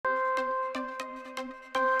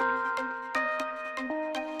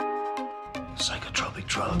Psychotropic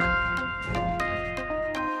drug.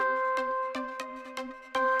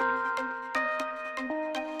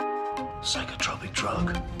 Psychotropic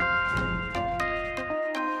drug.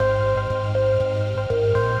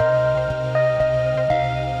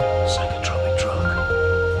 Psychotropic drug.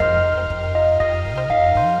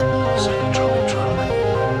 Psychotropic drug.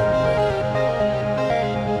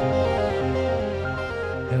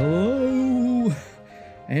 Hello,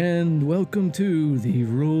 and welcome to the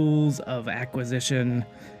Rules of Acquisition,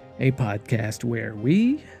 a podcast where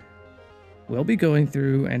we will be going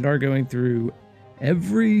through and are going through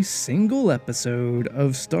every single episode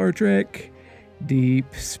of Star Trek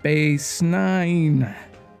Deep Space Nine.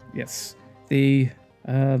 Yes, the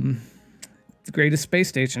greatest space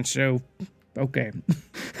station show. Okay.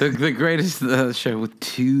 The greatest show with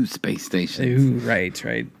two space stations. Ooh,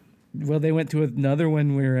 right. Well, they went to another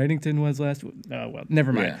one where Eddington was last. Oh, well,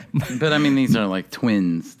 never mind. Yeah. But I mean, these are like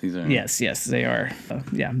twins. These are. Yes, they are.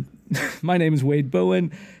 Yeah. My name is Wade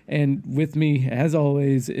Bowen, and with me, as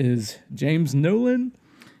always, is James Nolan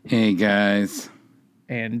Hey guys.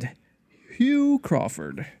 and Hugh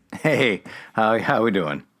Crawford. Hey, how we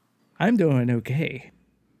doing? I'm doing okay.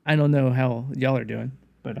 I don't know how y'all are doing,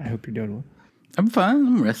 but I hope you're doing well. I'm fine.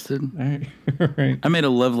 I'm rested. All right. All right. I made a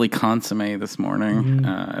lovely consomme this morning.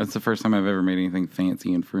 It's the first time I've ever made anything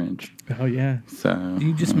fancy in French. Oh, yeah. So Do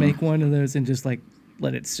you just make one of those and just like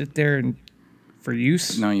let it sit there and for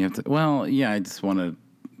use? No, you have to. Well, yeah, I just wanted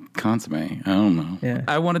consomme. I don't know. Yeah.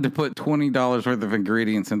 I wanted to put $20 worth of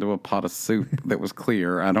ingredients into a pot of soup that was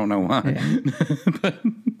clear. I don't know why. Yeah. But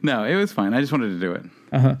no, it was fine. I just wanted to do it.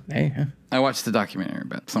 Hey. I watched the documentary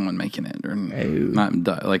about someone making it, or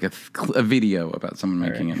Oh. like a video about someone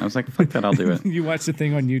making it. And I was like, "Fuck that, I'll do it." You watched the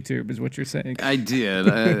thing on YouTube, is what you're saying. I did.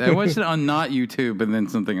 I watched it on not YouTube, and then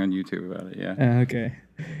something on YouTube about it. Yeah, Okay.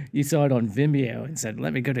 You saw it on Vimeo and said,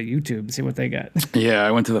 let me go to YouTube and see what they got. yeah.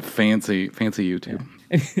 I went to the fancy YouTube.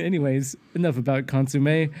 Anyways, enough about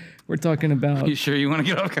consomme. We're talking about... You sure you want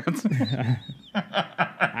to get off consomme?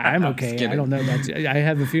 I'm okay. I kidding. don't know about you. I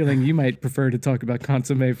have a feeling you might prefer to talk about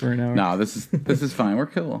consomme for an hour. No, this is fine. We're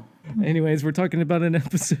cool. Anyways, we're talking about an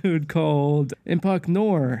episode called Impact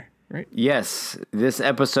Nor, right? Yes, this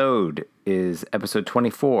episode is episode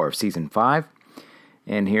 24 of season 5,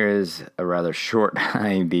 and here is a rather short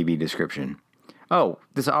IMDb description. Oh,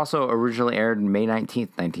 this also originally aired May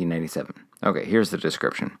 19th, 1997. Okay, here's the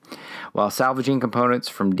description. While salvaging components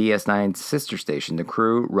from DS9's sister station, the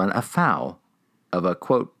crew run afoul of a,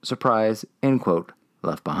 quote, surprise, end quote,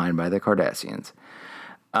 left behind by the Cardassians.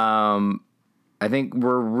 I think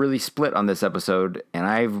we're really split on this episode, and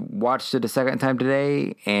I've watched it a second time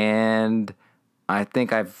today, and I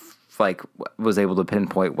think I've was able to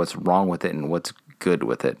pinpoint what's wrong with it and what's good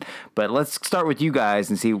with it. But let's start with you guys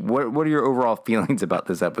and see what are your overall feelings about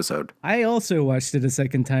this episode. I also watched it a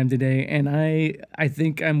second time today, and I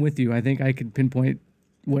think I'm with you. I think I could pinpoint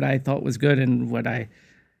what I thought was good and what I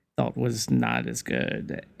thought was not as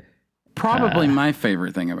good. Probably my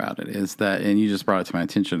favorite thing about it is that, and you just brought it to my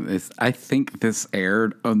attention, is I think this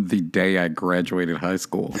aired on the day I graduated high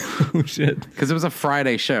school. Oh, shit. Because it was a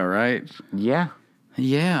Friday show, right? Yeah.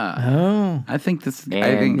 Yeah. Oh. I think this. And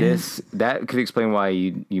I think that could explain why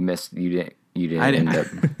you didn't I end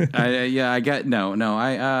didn't. up.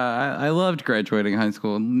 I loved graduating high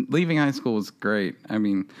school. Leaving high school was great. I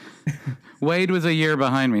mean, Wade was a year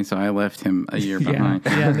behind me, so I left him a year behind.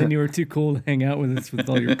 Yeah, and then you were too cool to hang out with us with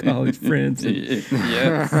all your college friends.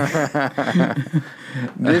 Yeah.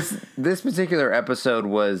 This particular episode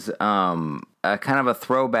was a kind of a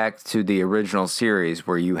throwback to the original series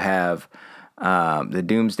where you have the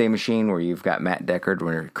Doomsday Machine, where you've got Matt Deckard,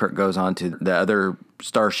 where Kirk goes on to the other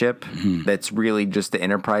starship that's really just the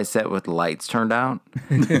Enterprise set with the lights turned out.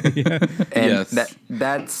 And Yes.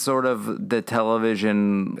 that's sort of the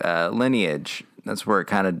television lineage. That's where it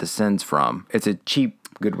kind of descends from. It's a cheap,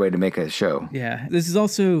 good way to make a show. Yeah, this is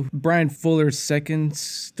also Brian Fuller's second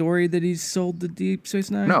story that he's sold to Deep Space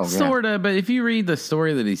Nine. No, Sorta, but if you read the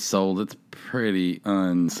story that he sold, it's pretty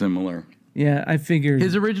unsimilar. Yeah, I figured.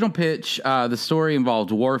 His original pitch, the story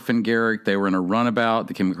involved Worf and Garrick. They were in a runabout.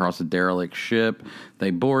 They came across a derelict ship.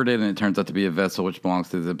 They boarded, and it turns out to be a vessel which belongs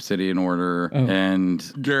to the Obsidian Order. Oh. And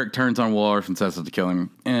Garrick turns on Worf and says to kill him.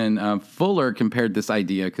 And Fuller compared this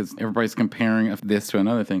idea, because everybody's comparing this to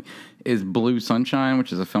another thing, is Blue Sunshine,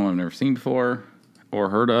 which is a film I've never seen before or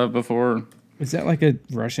heard of before. Is that like a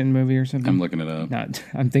Russian movie or something? I'm looking it up. Not.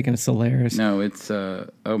 I'm thinking of Solaris. No, it's, oh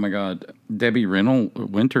my God, Debbie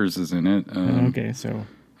Winters is in it. Okay, so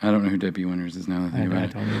I don't know who Debbie Winters is now. That I think about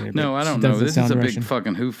it. don't either, No, but I don't she know. doesn't This is sound a big Russian.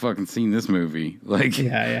 fucking who fucking seen this movie? Like,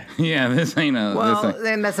 Yeah. yeah. This ain't a. Well, this ain't,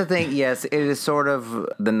 and that's the thing. Yes, it is sort of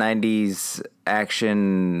the '90s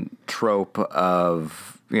action trope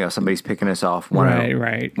of somebody's picking us off one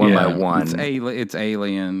Right. by yeah, one. It's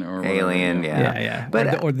Alien or whatever, Alien, yeah. Yeah.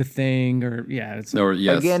 But or the Thing, or it's Or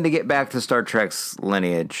yes, again, to get back to Star Trek's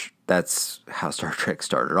lineage, that's how Star Trek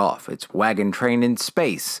started off. It's wagon train in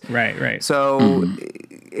space. right. So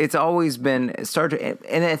it's always been Star Trek,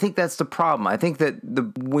 and I think that's the problem. I think that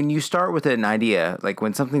when you start with an idea, like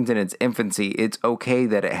when something's in its infancy, it's okay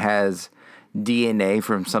that it has DNA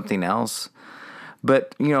from something else.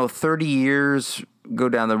 But 30 years go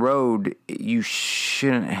down the road, you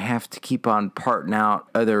shouldn't have to keep on parting out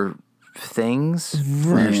other things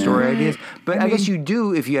for your story ideas. But I guess you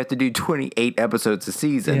do if you have to do 28 episodes a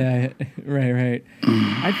season. Yeah, right.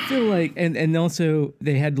 I feel like, and also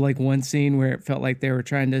they had like one scene where it felt like they were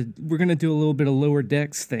we're going to do a little bit of Lower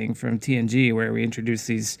Decks thing from TNG where we introduce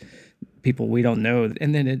these people we don't know,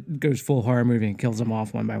 and then it goes full horror movie and kills them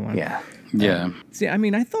off one by one. Yeah. See, I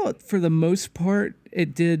mean, I thought for the most part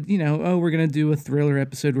it did, we're going to do a thriller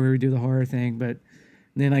episode where we do the horror thing, but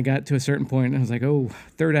then I got to a certain point and I was like, oh,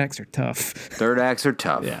 third acts are tough. Third acts are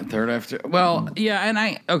tough. Yeah, third after. Well, yeah,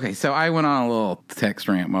 and so I went on a little text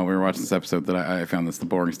rant while we were watching this episode that I found this the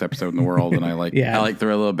boringest episode in the world, and I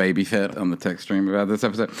threw a little baby fit on the text stream about this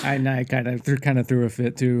episode. I kind of threw a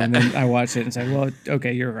fit too, and then I watched it and said, well,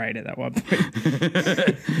 okay, you're right at that one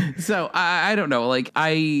point. So I don't know,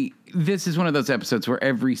 this is one of those episodes where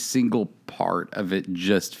every single part of it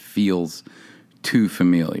just feels too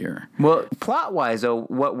familiar. Well, plot-wise, though,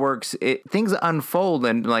 what works, things unfold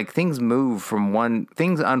and, things move from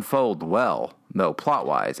things unfold well, though,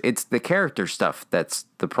 plot-wise. It's the character stuff that's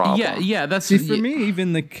the problem. Yeah, that's... See, for me,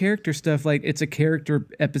 even the character stuff, it's a character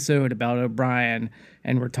episode about O'Brien,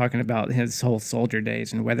 and we're talking about his whole soldier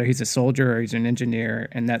days and whether he's a soldier or he's an engineer,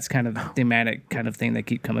 and that's kind of the thematic kind of thing they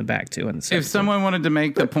keep coming back to in the If someone wanted to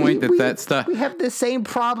make the point that stuff... We have the same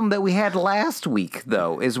problem that we had last week,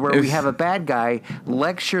 though, is where we have a bad guy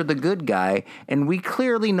lecture the good guy, and we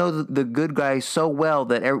clearly know the good guy so well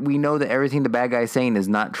that we know that everything the bad guy's saying is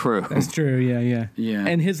not true. That's true, yeah. Yeah.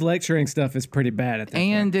 And his lecturing stuff is pretty bad at that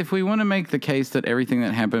point. And if we want to make the case that everything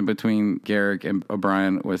that happened between Garrick and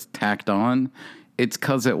O'Brien was tacked on, it's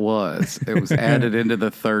because it was. It was added into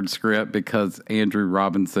the third script because Andrew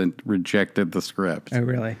Robinson rejected the script. Oh,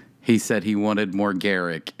 really? He said he wanted more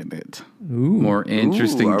Garrick in it. More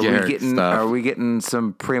interesting Garrick stuff. Are we getting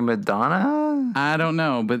some prima donna? I don't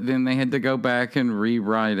know, but then they had to go back and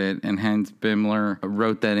rewrite it, and Hans Bimler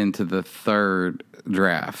wrote that into the third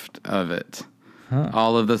draft of it.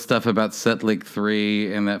 All of the stuff about Setlik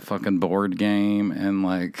 3 and that fucking board game and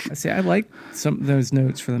See, I like some of those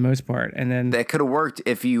notes for the most part, and then that could have worked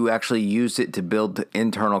if you actually used it to build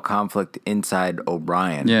internal conflict inside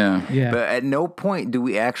O'Brien. Yeah. But at no point do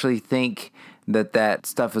we actually think that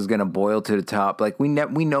stuff is going to boil to the top. We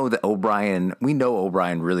know that O'Brien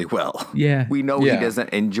really well. Yeah. We know he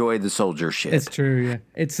doesn't enjoy the soldier shit. it's true. Yeah,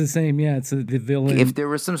 it's the same. Yeah, it's the villain. If there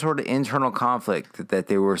was some sort of internal conflict that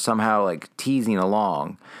they were somehow teasing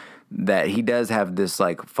along, that he does have this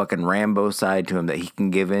fucking Rambo side to him that he can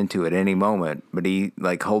give into at any moment, but he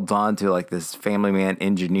holds on to this family man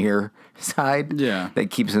engineer side that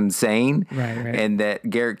keeps him sane. Right. And that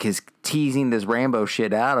Garrick is teasing this Rambo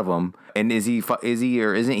shit out of him. And is he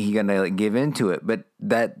or isn't he gonna give into it? But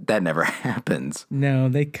that never happens. No,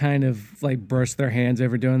 they kind of brush their hands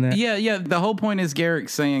over doing that. Yeah. The whole point is Garrick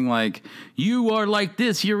saying you are like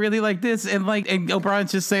this, you're really like this, and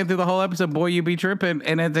O'Brien's just saying through the whole episode, boy, you be tripping,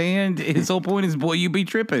 and at the end, his whole point is, boy, you be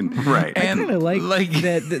tripping. Right. And I kind of like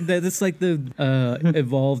that. It's like the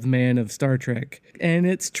evolved man of Star Trek, and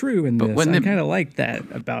it's true in this. I kind of like that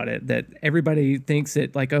about it. That everybody thinks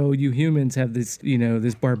that oh, you humans have this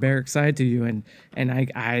this barbaric side to you, and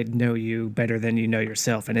I know you better than you know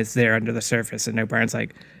yourself, and it's there under the surface. And O'Brien's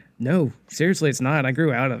like, no, seriously, it's not. I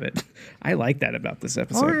grew out of it. I like that about this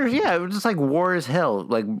episode. Or, it was just war as hell.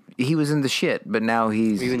 He was in the shit, but now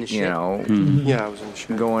he's you in the shit? Yeah, I was in the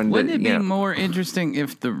shit. going. Wouldn't it be more interesting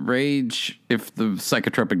if the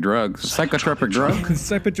psychotropic drugs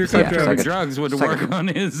Psychotropic drugs would work on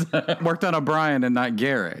worked on O'Brien and not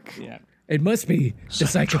Garrick? Yeah. it must be the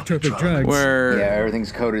psychotropic drug. drugs. Where Yeah,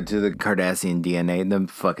 everything's coded to the Cardassian DNA, the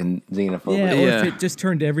fucking xenophobic. Yeah, or Yeah. if it just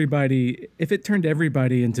turned everybody,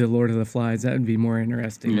 into Lord of the Flies, that would be more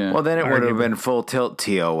interesting. Yeah. Well, then it would have Arguably. been full tilt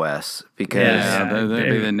TOS because yeah, Yeah, that'd be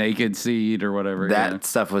very- the naked seed or whatever. that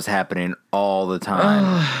stuff was happening all the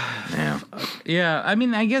time. Yeah, I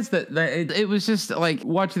mean, I guess that it was just like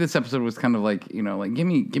watching this episode was kind of like, you know, like give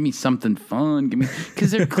me something fun,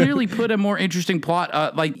 because they clearly put a more interesting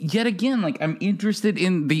plot. Like yet again, like I'm interested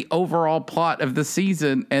in the overall plot of the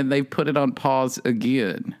season, and they put it on pause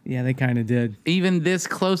again. Yeah, they kind of did. Even this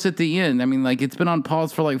close at the end, I mean, like it's been on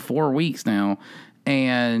pause for like 4 weeks now,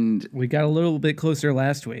 and We got a little bit closer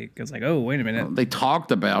last week. I was like, oh, wait a minute. they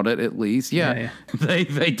talked about it at least. Yeah, Yeah,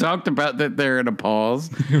 they talked about that they're in a pause,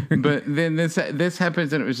 but then this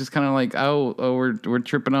happens and it was just kind of like, oh, we're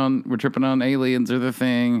tripping on aliens or the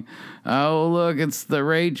thing. Oh, look, it's the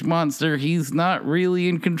rage monster. He's not really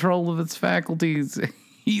in control of his faculties.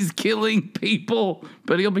 He's killing people,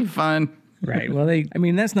 but he'll be fine. Right. Well,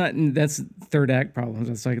 that's third act problems.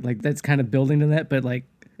 It's like that's kind of building to that, but like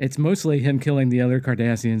it's mostly him killing the other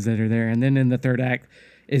Cardassians that are there. And then in the third act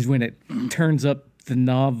is when it turns up the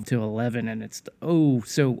knob to 11 and it's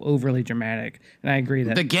so overly dramatic. And I agree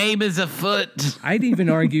that The game is afoot. I'd even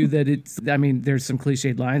argue that there's some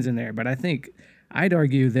cliched lines in there, but I'd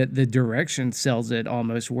argue that the direction sells it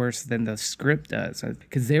almost worse than the script does,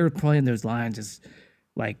 because they were playing those lines as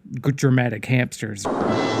like dramatic hamsters.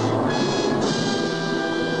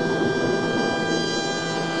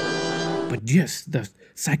 But yes, the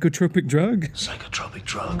psychotropic drug, Psychotropic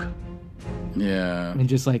drug. Yeah. and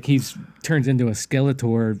just like turns into a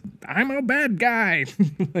Skeletor. I'm a bad guy.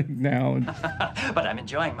 Like now, But I'm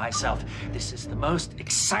enjoying myself. This is the most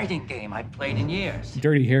exciting game I've played in years.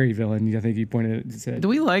 Dirty Harry villain. I think you pointed it. Said. Do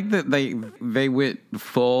we like that they went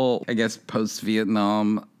full, I guess, post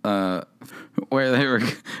Vietnam, where they're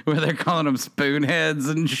calling them spoonheads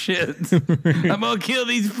and shit. I'm gonna kill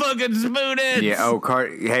these fucking spoonheads. Yeah. Oh,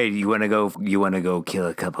 hey, you want to go kill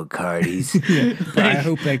a couple cardies? I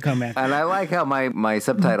hope they come after. And I like how my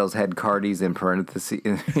subtitles had cardies in parentheses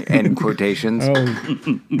and quotations.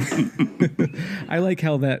 Oh, I like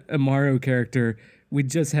how that Amaro character. We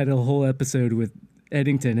just had a whole episode with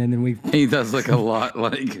Eddington, and then we He does look a lot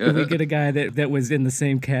like. we get a guy that was in the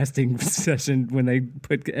same casting session when they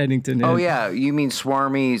put Eddington in. Oh yeah, you mean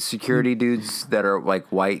swarmy security dudes that are like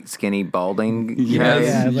white, skinny, balding? Yes.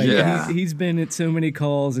 Yeah, like Yeah. he's been at so many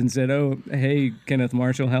calls and said, "Oh, hey, Kenneth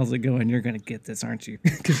Marshall, how's it going? You're gonna get this, aren't you?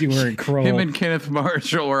 Because you were in Kroll." Him and Kenneth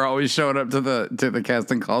Marshall were always showing up to the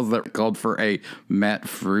casting calls that called for a Matt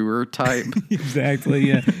Frewer type. Exactly.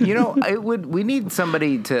 Yeah. You know, we need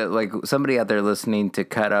somebody out there listening to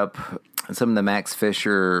cut up some of the Max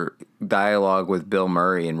Fisher dialogue with Bill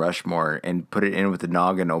Murray and Rushmore and put it in with the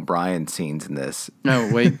Noggin O'Brien scenes in this. No,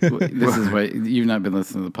 wait. You've not been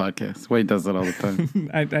listening to the podcast. Wade does that all the time.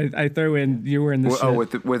 I throw in you were in the shit. Oh,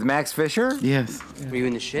 with Max Fisher? Yes. Were you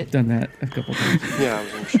in the shit? Done that a couple times. Yeah, I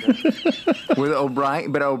was in the shit. With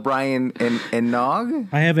O'Brien, but O'Brien and Nog?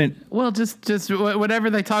 I haven't. Well, just whatever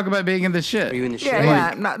they talk about being in the shit. Were you in the shit?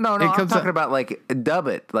 Yeah, no, I'm comes talking up- about like dub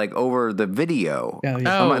it, like over the video. Oh,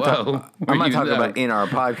 yeah. Oh, I'm not you- talking oh. about in our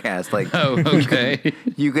podcast. Like, Oh, okay.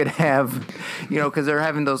 you could have, because they're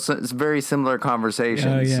having those very similar conversations.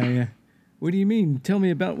 Oh yeah. What do you mean? Tell me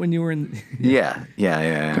about when you were in. Yeah.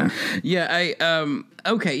 Yeah,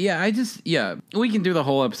 okay, yeah, we can do the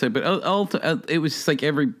whole episode, but it was just like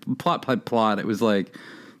every plot. It was like,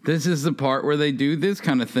 this is the part where they do this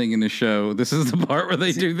kind of thing in the show. This is the part where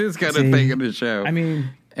they do this kind of thing in the show. I mean,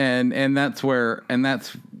 and that's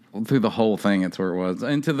through the whole thing. It's where it was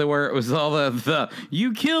where it was all the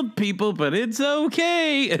you killed people, but it's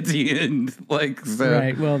okay at the end. Like, so.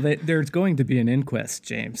 right. Well, there's going to be an inquest,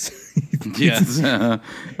 James. Yes.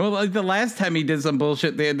 Well, like the last time he did some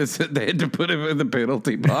bullshit, they had to put him in the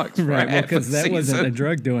penalty box. For Right. Well, half a because that wasn't a season.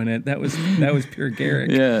 drug doing it. That was pure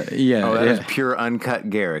Garrick. Yeah. Oh, that was pure uncut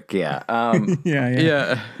Garrick. Yeah.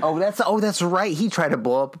 Yeah. That's right. He tried to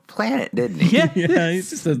blow up a planet, didn't he? Yeah. Yeah, it's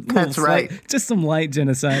just a That's right. Just some light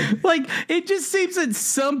genocide. Like, it just seems at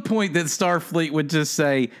some point that Starfleet would just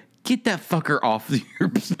say, get that fucker off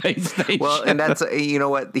your space station. Well, and that's you know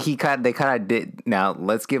what they kind of did. Now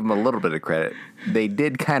let's give him a little bit of credit. They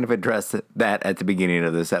did kind of address that at the beginning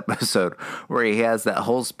of this episode, where he has that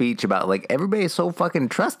whole speech about like everybody's so fucking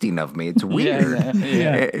trusting of me. It's weird.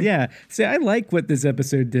 Yeah. See, I like what this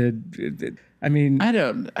episode did. I mean, I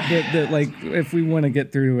don't. like, if we want to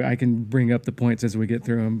get through, I can bring up the points as we get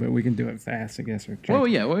through them, but we can do it fast, I guess. Well,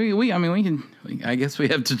 yeah, we can. I guess we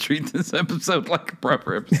have to treat this episode like a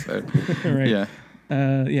proper episode. Right. Yeah.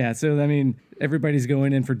 Yeah, so I mean, everybody's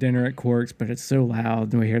going in for dinner at Quark's, but it's so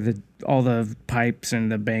loud, and we hear all the pipes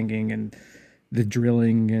and the banging and the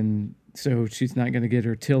drilling, and so she's not going to get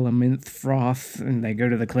her Tillaminth froth, and they go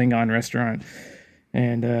to the Klingon restaurant.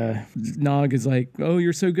 And Nog is like, "Oh,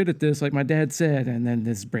 you're so good at this, like my dad said." And then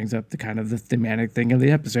this brings up the kind of the thematic thing of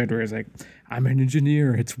the episode, where it's like, "I'm an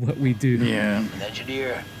engineer. It's what we do." Yeah. An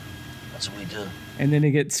engineer. That's what we do. And then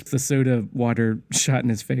he gets the soda water shot in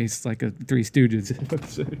his face like a Three Stooges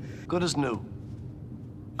episode. Good as new.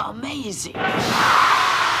 Amazing.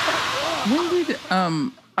 When did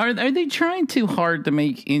are they trying too hard to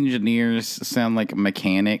make engineers sound like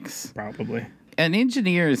mechanics? Probably. An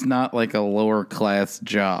engineer is not like a lower class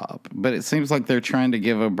job, but it seems like they're trying to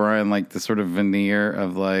give O'Brien like the sort of veneer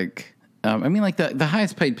of like, I mean, like the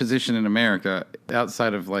highest paid position in America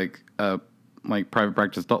outside of like private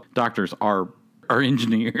practice doctors are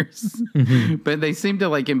engineers, but they seem to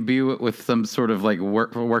like imbue it with some sort of like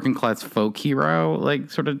working class folk hero, like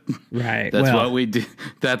sort of Right. That's what we do.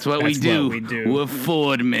 That's what we do. what we do. We're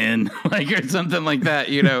Ford men, like or something like that.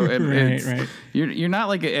 You know, Right. You're not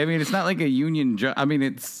like I mean, it's not like a union job. I mean,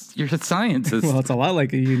 you're a scientist. Well, it's a lot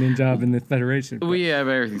like a union job in the Federation. But Well, yeah,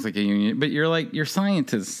 everything's like a union, but you're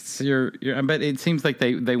scientists. But it seems like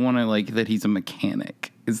they want to like that he's a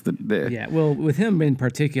mechanic. Is the yeah, well, with him in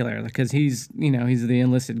particular, because he's the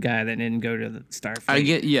enlisted guy that didn't go to the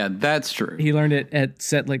Starfleet. Yeah, that's true. He learned it at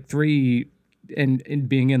set like 3 and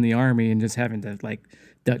being in the Army and just having to like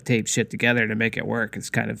duct tape shit together to make it work.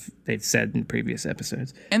 It's kind of, they've said in previous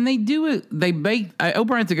episodes. And they do it. They make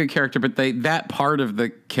O'Brien's a good character, but that part of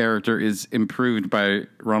the character is improved by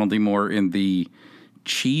Ronald D. Moore in the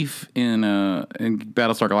chief in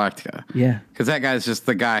Battlestar Galactica. Yeah. Because that guy's just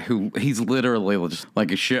the guy he's literally just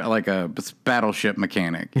like a battleship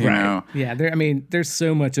mechanic, you know? Yeah, there's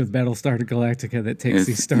so much of Battlestar Galactica that takes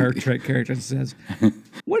these Star Trek characters and says,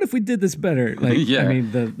 what if we did this better? Like, Yeah. I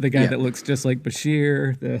mean, the guy that looks just like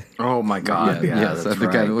Bashir. Oh my God! Yeah, yes, that's the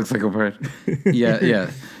right. guy that looks like O'Brien. Yeah.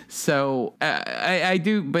 So I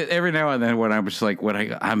do, but every now and then when I'm just like,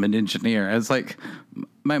 I'm an engineer, it's like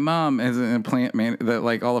my mom is in a plant man that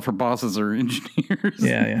like all of her bosses are engineers,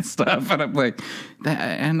 Yeah. and stuff, and I'm like,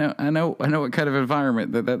 I know what kind of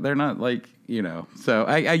environment that they're not like, you know. So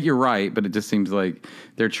I you're right, but it just seems like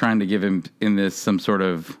they're trying to give him in this some sort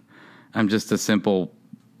of I'm just a simple.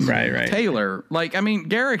 Right. Taylor, like, I mean,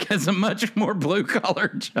 Garrick has a much more blue collar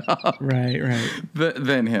job, Right.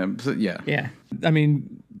 than him. So yeah. Yeah. I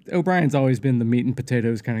mean, O'Brien's always been the meat and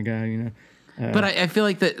potatoes kind of guy, you know. But I feel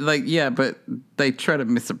like that, like, yeah, but they try to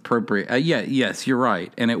misappropriate. Yes, you're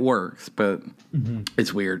right, and it works, but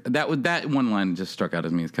it's weird. That one line just struck out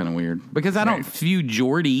at me as kind of weird because I don't view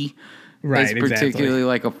Geordi as particularly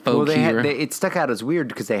like a folk hero. It stuck out as weird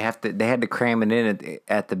because they had to cram it in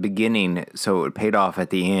at the beginning so it paid off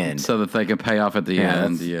at the end. So that they can pay off at the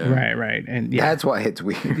end. Yeah. Right. And yeah. That's why it's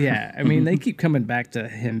weird. Yeah, I mean, they keep coming back to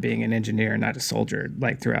him being an engineer, not a soldier,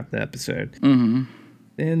 like throughout the episode. Mm-hmm.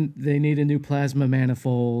 Then they need a new plasma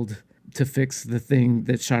manifold to fix the thing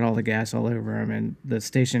that shot all the gas all over him, and the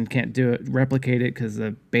station can't replicate it because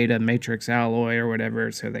the beta matrix alloy or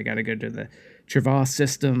whatever. So they got to go to the Travas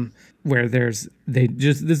system where this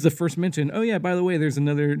is the first mention. Oh yeah, by the way, there's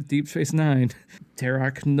another Deep Space Nine,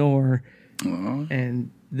 Terok Nor,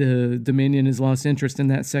 and the Dominion has lost interest in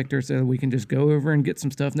that sector, so we can just go over and get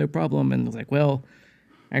some stuff, no problem. And it's like, well,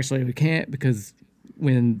 actually we can't, because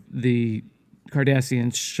when the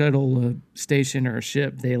Cardassians shuttle a station or a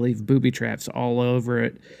ship, they leave booby traps all over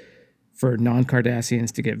it for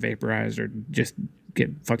non-Cardassians to get vaporized or just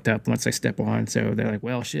get fucked up once they step on. So they're like,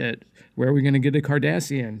 well, shit, where are we going to get a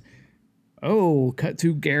Cardassian? Oh, cut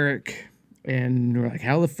to Garrick. And we're like,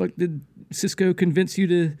 how the fuck did Sisko convince you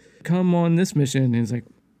to come on this mission? And he's like,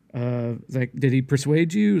 did he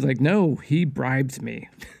persuade you? Like, no, he bribed me.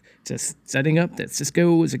 Just setting up that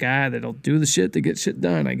Sisko is a guy that'll do the shit to get shit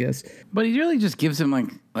done, I guess. But he really just gives him like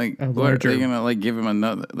A what, larger- are they gonna like give him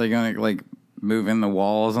another? They're gonna like move in the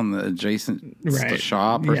walls on the adjacent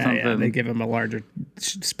shop or something. Yeah, they give him a larger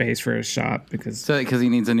space for his shop because he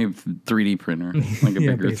needs a new 3D printer, like a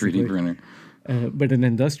Yeah, bigger basically. 3D printer. but an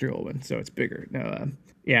industrial one, so it's bigger. No,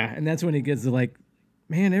 yeah, and that's when he gets the like,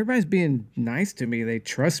 man, everybody's being nice to me. They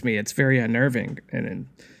trust me. It's very unnerving. And then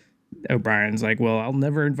O'Brien's like, well, I'll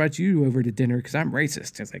never invite you over to dinner because I'm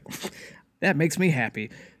racist. It's like, that makes me happy.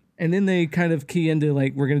 And then they kind of key into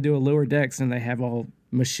like, we're going to do a lower decks, and they have all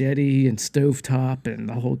machete and stovetop and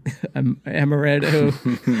the whole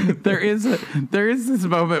amaretto. There is this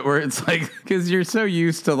moment where it's like, because you're so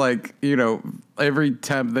used to like, you know, every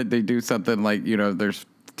time that they do something like, you know, there's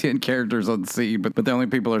 10 characters on scene, but the only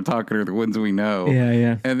people that are talking are the ones we know.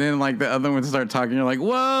 Yeah. And then like the other ones start talking, you're like,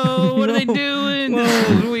 whoa, what are they doing? Whoa. This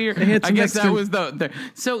is weird. They had I some guess extra- that was the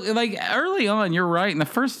so like early on, you're right. In the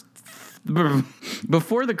first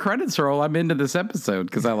before the credits roll, I'm into this episode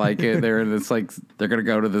because I like it. They're in this like they're gonna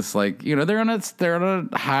go to this like they're on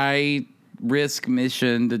a high risk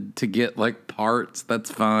mission to get like parts.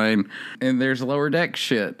 That's fine. And there's lower deck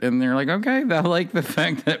shit, and they're like, okay, I like the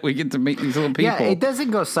fact that we get to meet these little people. Yeah, it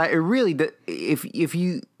doesn't go side. It really, if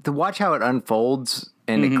you to watch how it unfolds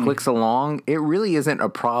and it clicks along, it really isn't a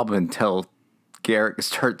problem until Garrick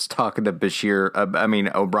starts talking to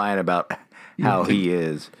O'Brien about how he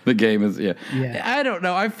is. The game is, Yeah. I don't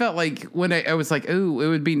know. I felt like when I was like, ooh, it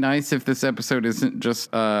would be nice if this episode isn't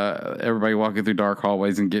just everybody walking through dark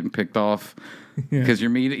hallways and getting picked off. Because you're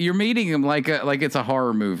meeting them like it's a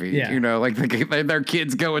horror movie, like their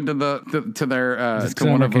kids going to to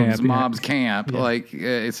one of them's mom's camp, like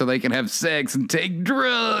so they can have sex and take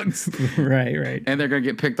drugs, right, and they're gonna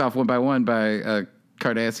get picked off one by one by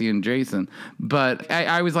Cardassian Jason. But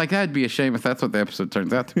I was like, that'd be a shame if that's what the episode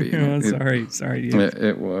turns out to be. Sorry.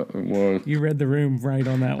 It was. You read the room right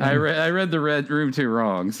on that one. I read the red room too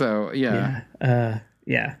wrong. So yeah.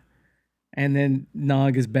 Yeah. And then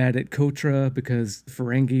Nog is bad at Kotra because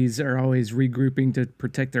Ferengis are always regrouping to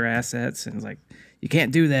protect their assets. And it's like, you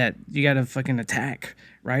can't do that. You got to fucking attack.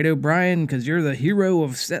 Right, O'Brien? Because you're the hero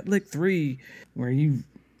of Setlik 3, where you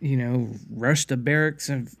rushed the barracks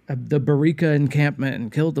of the Barika encampment and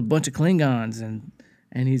killed a bunch of Klingons.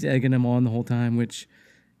 And he's egging them on the whole time, which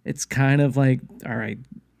it's kind of like, all right,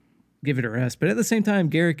 give it a rest. But at the same time,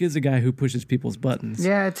 Garrick is a guy who pushes people's buttons.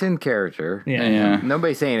 Yeah, it's in character. Yeah.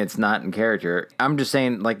 Nobody's saying it's not in character. I'm just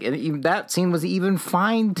saying, like, that scene was even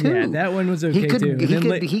fine too. Yeah, that one was okay too.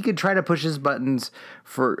 He could try to push his buttons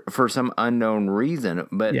for some unknown reason,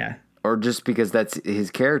 but or just because that's his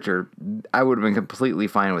character, I would have been completely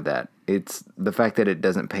fine with that. It's the fact that it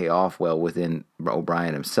doesn't pay off well within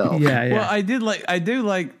O'Brien himself. Yeah. Well, I do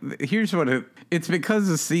like. Here's what it's because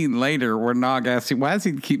the scene later where Nog asks him, why does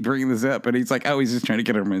he keep bringing this up? And he's like, oh, he's just trying to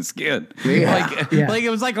get him in his skin. Yeah. Like it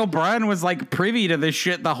was like O'Brien was like privy to this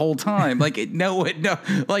shit the whole time. Like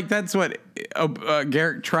like that's what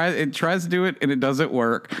Garrick tries to do it and it doesn't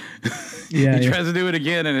work. He tries to do it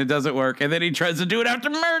again and it doesn't work, and then he tries to do it after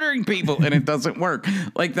murdering people and it doesn't work.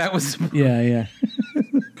 Like that was yeah.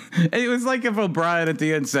 It was like if O'Brien at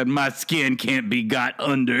the end said, my skin can't be got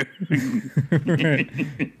under. Right.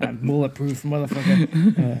 I'm bulletproof,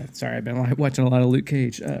 motherfucker. Sorry, I've been watching a lot of Luke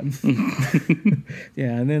Cage.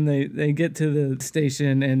 Yeah, and then they get to the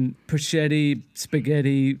station and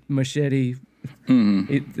Spaghetti Machete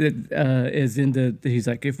is into. He's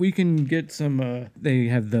like, if we can get some, they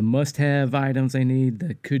have the must-have items they need,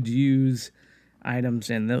 the could-use items,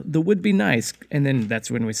 and the would be nice. And then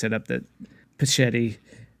that's when we set up that Pachetti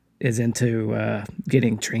is into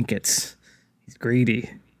getting trinkets. He's greedy.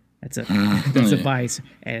 That's a vice.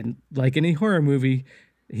 And like any horror movie,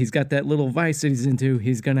 he's got that little vice that he's into.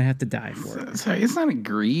 He's gonna have to die for it. So it's not a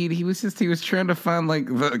greed. He was trying to find like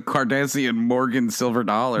the Cardassian Morgan silver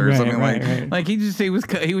dollar or something right. Like he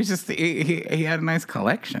had a nice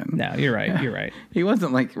collection. No, you're right. He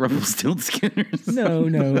wasn't like Rumpelstiltskin.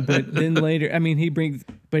 No. But then later, I mean,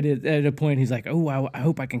 but at a point he's like, oh, I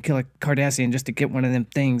hope I can kill a Cardassian just to get one of them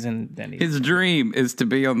things. And then his dream is to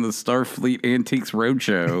be on the Starfleet Antiques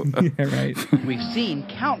Roadshow. Yeah, right. We've seen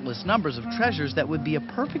countless numbers of treasures that would be a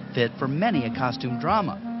perfect fit for many a costume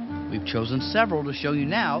drama. We've chosen several to show you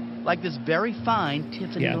now, like this very fine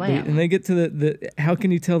Tiffany lamp. And they get to the how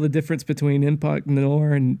can you tell the difference between Impact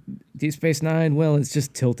Noir and Deep Space Nine? Well, it's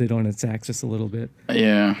just tilted on its axis a little bit.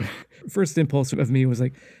 Yeah. First impulse of me was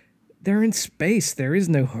like, they're in space. There is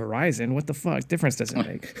no horizon. What the fuck? Difference does it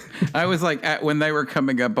make? I was like, when they were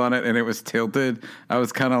coming up on it and it was tilted, I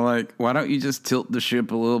was kind of like, why don't you just tilt the ship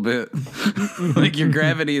a little bit? Like your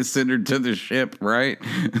gravity is centered to the ship, right?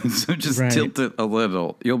 So just tilt it a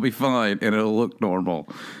little. You'll be fine and it'll look normal.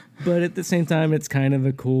 But at the same time, it's kind of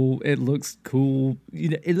it looks cool.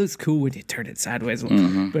 It looks cool when you turn it sideways.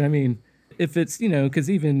 Mm-hmm. But I mean, if it's, because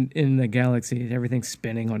even in the galaxy, everything's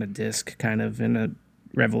spinning on a disc kind of in a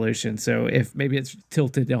revolution. So if maybe it's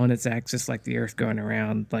tilted on its axis like the Earth going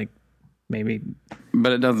around, like maybe.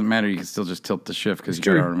 But it doesn't matter. You can still just tilt the ship because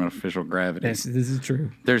you're artificial gravity. Yes, this is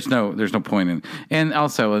true. There's no point in. And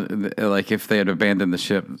also, like if they had abandoned the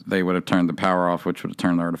ship, they would have turned the power off, which would have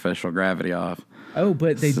turned the artificial gravity off. Oh,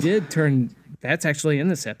 but they did turn. That's actually in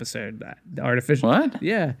this episode. The artificial. What?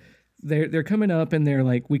 Yeah, they're coming up and they're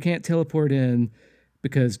like, we can't teleport in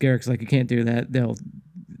because Garrick's like, you can't do that.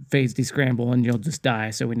 phase descramble and you'll just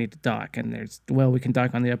die, so we need to dock. And we can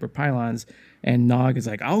dock on the upper pylons. And Nog is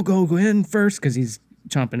like, I'll go in first, because he's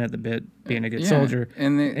chomping at the bit, being a good soldier.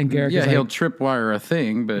 And Garrick is he'll like, tripwire a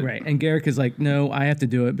thing, but right. And Garrick is like, no, I have to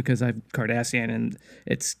do it because I'm Cardassian and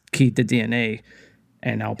it's keyed to DNA,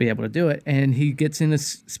 and I'll be able to do it. And he gets in a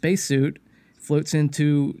spacesuit, floats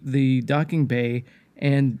into the docking bay,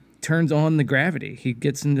 and turns on the gravity. He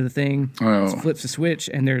gets into the thing, flips a switch,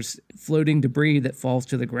 and there's floating debris that falls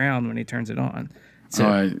to the ground when he turns it on.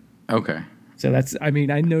 So, okay. So that's, I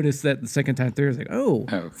noticed that the second time through. I was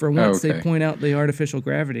like, for once they point out the artificial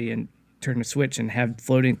gravity and turn the switch and have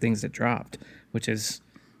floating things that dropped, which is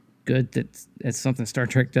good. It's something Star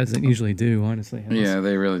Trek doesn't usually do, honestly. Yeah,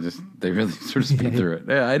 they really sort of speed through it.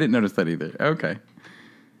 Yeah, I didn't notice that either. Okay.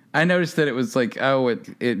 I noticed that it was like,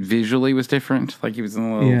 it visually was different. Like he was in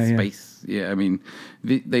a little space. Yeah,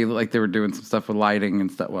 they were doing some stuff with lighting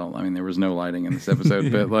and stuff. Well, there was no lighting in this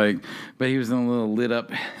episode, but he was in a little lit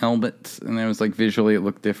up helmet, and it was like visually it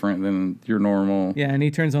looked different than your normal. Yeah, and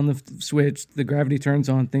he turns on the switch, the gravity turns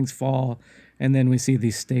on, things fall, and then we see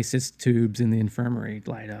these stasis tubes in the infirmary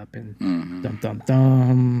light up, and dum dum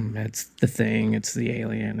dum. It's the thing. It's the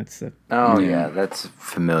alien. It's the. Oh yeah, that's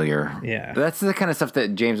familiar. Yeah, that's the kind of stuff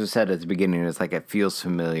that James was said at the beginning. It's like it feels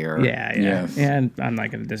familiar. Yeah. Yes. And I'm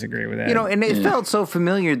not going to disagree with that. And it felt so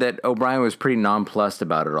familiar that O'Brien was pretty nonplussed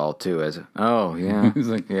about it all too. As he's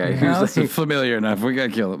like, it's familiar enough. We got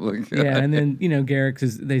to kill it. Yeah, and then Garrick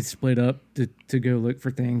they split up to go look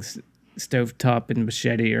for things. Stovetop and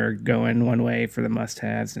Machete are going one way for the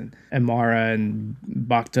must-haves, and Amara and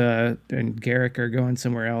Bacta and Garrick are going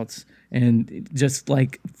somewhere else. And just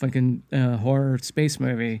like fucking horror space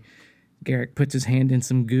movie, Garrick puts his hand in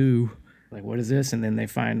some goo. Like, what is this? And then they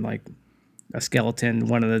find like a skeleton.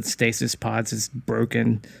 One of the stasis pods is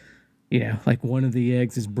broken. Like one of the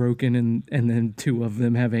eggs is broken, and then two of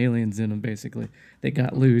them have aliens in them. Basically, they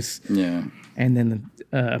got loose. Yeah. And then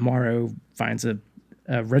Amaro finds a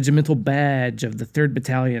regimental badge of the 3rd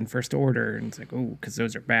Battalion, 1st Order, and it's like, because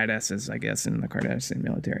those are badasses, I guess, in the Cardassian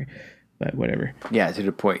military. But whatever. Yeah, to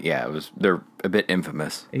the point. Yeah, they're a bit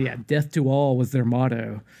infamous. Yeah, death to all was their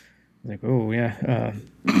motto. Like,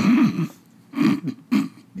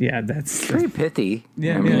 yeah, that's pretty pithy.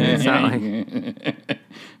 Yeah, it's not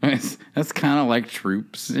like that's kind of like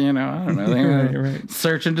troops, I don't know. Right.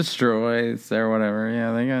 Search and destroy or whatever.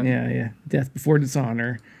 Yeah, they got death before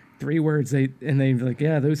dishonor. 3 words. They're like,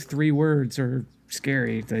 those 3 words are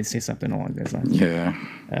scary. They say something along those lines. Yeah.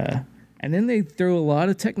 And then they throw a lot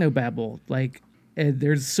of technobabble. Like,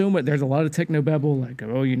 there's a lot of technobabble. Like,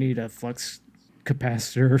 you need a flux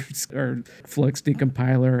capacitor or flux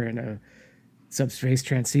decompiler and a subspace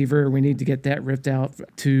transceiver. We need to get that ripped out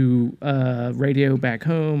to radio back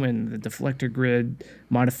home, and the deflector grid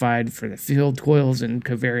modified for the field coils and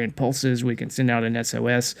covariant pulses. We can send out an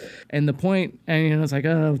SOS. And the point, it's like,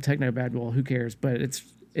 technobabble, who cares? But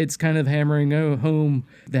it's kind of hammering home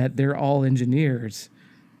that they're all engineers.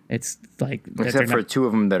 It's like... Except for 2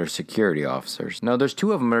 of them that are security officers. No, there's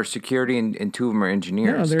 2 of them that are security and 2 of them are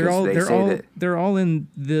engineers. No, they're all in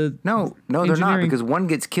the... No, they're not, because one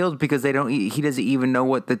gets killed because he doesn't even know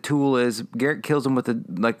what the tool is. Garrett kills him with two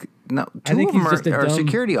of them are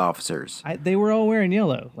security officers. They were all wearing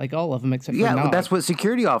yellow, like all of them except for Nog. That's what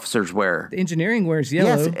security officers wear. The engineering wears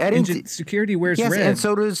yellow. Yes, security wears red. Yes, and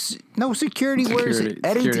so does... No, security wears...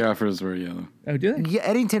 Security officers wear yellow. Oh, do they? Yeah,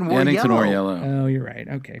 Eddington wore yellow. Oh, you're right.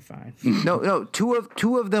 Okay, fine. No, two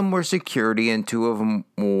of them were security and 2 of them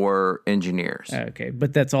were engineers. Okay,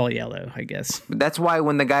 but that's all yellow, I guess. That's why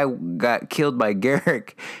when the guy got killed by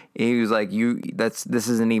Garrick, he was like, this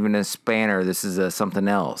isn't even a spanner, this is something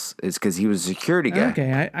else. It's because he was a security guy.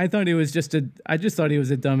 Okay, I thought he was I just thought he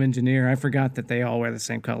was a dumb engineer. I forgot that they all wear the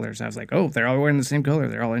same colors. I was like, they're all wearing the same color.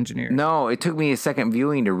 They're all engineers. No, it took me a second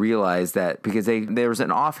viewing to realize that, because there was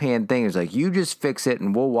an offhand thing. It was like, you just fix it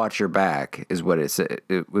and we'll watch your back, is what it said.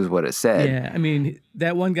 It was what it said. Yeah,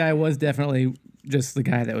 that one guy was definitely just the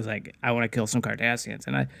guy that was like, I want to kill some Cardassians.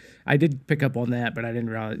 And I did pick up on that, but I didn't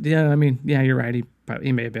realize. Yeah, you're right.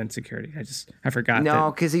 He may have been security. I forgot.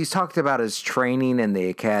 No, because he's talked about his training in the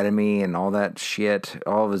academy and all that shit,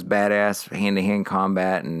 all of his badass hand-to-hand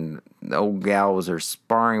combat, and the old gal was her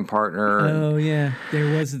sparring partner. Oh yeah,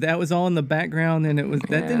 that was all in the background, and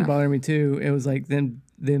that didn't bother me too. It was like them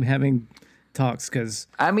having talks, because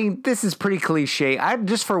this is pretty cliche.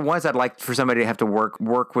 Just for once, I'd like for somebody to have to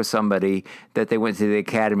work with somebody that they went to the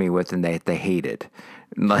academy with and they hated.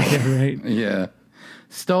 Like, right? Yeah.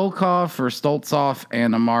 Stoltzov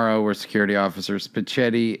and Amaro were security officers.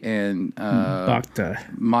 Pachetti and Bacta.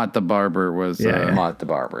 Mott the Barber was Mott the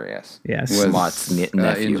Barber, yes. Yes. was Mott's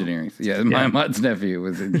nephew. engineering. Yeah, Mott's nephew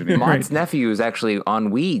was engineering. Mott's nephew was actually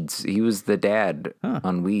on Weeds. He was the dad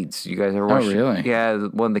on Weeds. You guys ever watched it? really? Yeah,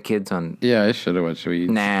 one of the kids on... Yeah, I should have watched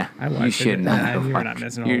Weeds. Nah, I watched you shouldn't. it. You're not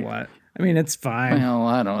missing a whole lot. I mean, it's fine. Well,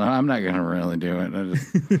 I don't know. I'm not going to really do it.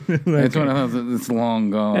 It's one of those that's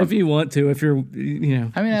long gone. If you want to, if you're, you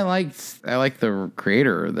know. I mean, I like the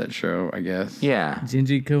creator of that show, I guess. Yeah.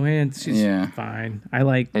 Gingy Cohan, she's fine. I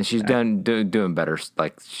like. And she's doing better.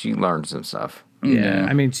 Like, she learned some stuff. Yeah.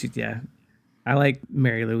 I mean, I like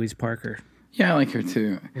Mary Louise Parker. Yeah, I like her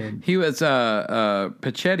too. He was,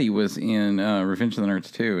 Pachetti was in Revenge of the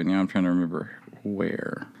Nerds too, and now I'm trying to remember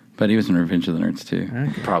where. But he was in Revenge of the Nerds too.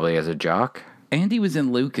 Okay. Probably as a jock. And he was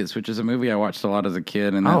in Lucas, which is a movie I watched a lot as a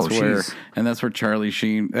kid, and that's where Charlie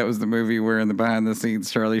Sheen. That was the movie where in the behind the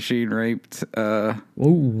scenes Charlie Sheen raped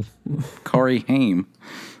Corey Haim.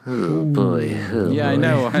 Oh boy! Oh, yeah, boy. I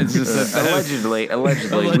know. I just allegedly. We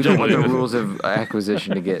don't want the rules of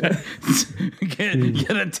acquisition to get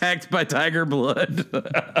attacked by tiger blood.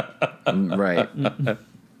 Right.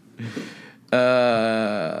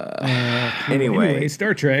 Anyway,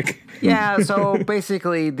 Star Trek. Yeah, so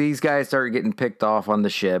basically these guys start getting picked off on the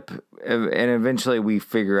ship, and eventually we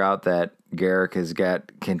figure out that Garrick has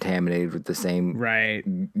got contaminated with the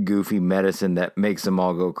same goofy medicine that makes them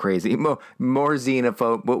all go crazy. More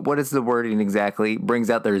xenophobe. What is the wording exactly? Brings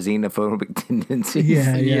out their xenophobic tendencies.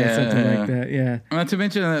 Yeah, something like that. Yeah. Not to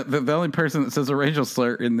mention that the only person that says a racial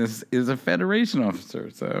slur in this is a Federation officer.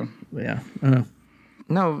 So yeah.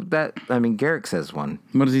 No, Garrick says one.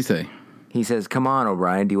 What does he say? He says, "Come on,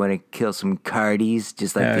 O'Brien, do you want to kill some Cardis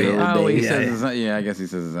just like the old days?" He says, I guess he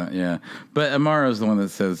says that. Yeah, but Amaro's the one that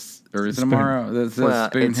says, or is it Amaro that says? Well,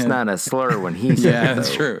 Spoonhead? It's not a slur when he says. Yeah,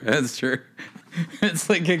 that's true. That's true. It's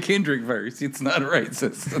like a Kendrick verse. It's not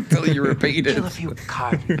racist until you repeat it. Kill a few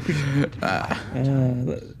Cardis.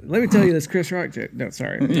 Let me tell you this Chris Rock joke. No,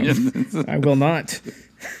 sorry. No, I will not.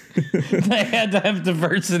 They had to have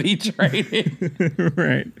diversity training.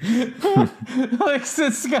 Right. Like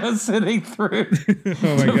Cisco sitting through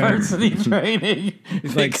diversity training.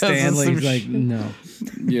 He's like Stanley. He's like, no.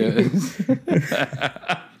 Yeah.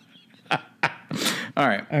 All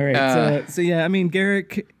right. So yeah, I mean,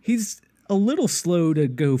 Garrick, he's a little slow to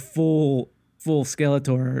go full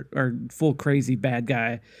Skeletor or full crazy bad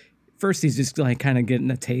guy. First, he's just like kind of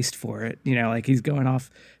getting a taste for it. You know, like he's going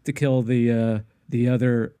off to kill the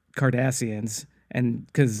other Cardassians, and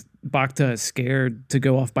because Bacta is scared to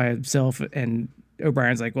go off by himself, and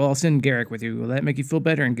O'Brien's like, well, I'll send Garrick with you. Will that make you feel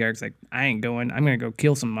better? And Garrick's like, I ain't going. I'm going to go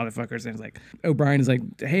kill some motherfuckers. And it's like, O'Brien is like,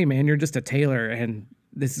 hey, man, you're just a tailor. And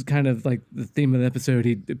this is kind of like the theme of the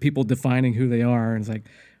episode, people defining who they are. And it's like,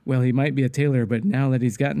 well, he might be a tailor, but now that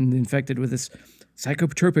he's gotten infected with this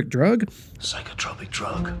psychotropic drug. Psychotropic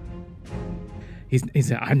drug.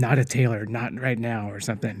 He's I'm not a tailor, not right now, or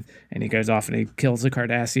something. And he goes off and he kills the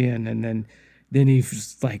Cardassian, and then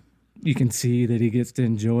he's like, you can see that he gets to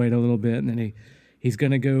enjoy it a little bit, and then he's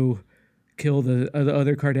gonna go kill the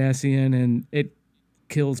other Cardassian, and it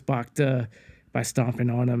kills Bacta by stomping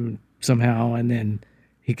on him somehow, and then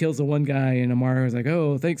he kills the one guy, and Amaro like,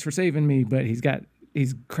 oh, thanks for saving me, but he's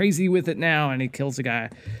crazy with it now, and he kills the guy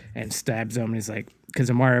and stabs him, and he's like, because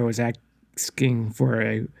Amaro was asking for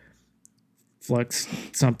a flux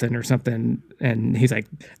something or something, and he's like,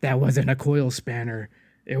 that wasn't a coil spanner,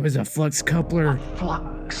 it was a flux coupler.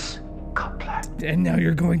 Flux coupler. And now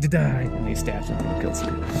you're going to die. And he stabs him and kills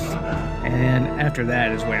him. And after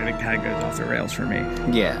that is when it kind of goes off the rails for me.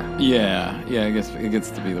 Yeah. I guess it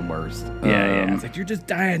gets to be the worst. Yeah. It's like, you're just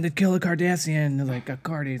dying to kill a Cardassian. Like a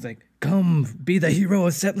Cardi. He's like, come be the hero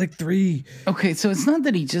of Setlik 3. Okay, so it's not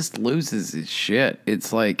that he just loses his shit.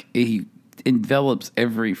 It's like he envelops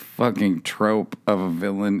every fucking trope of a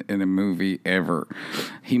villain in a movie ever.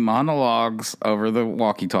 He monologues over the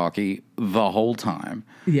walkie-talkie the whole time.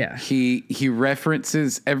 Yeah. He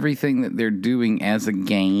references everything that they're doing as a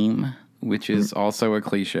game, which is also a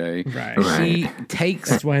cliche. Right. He takes...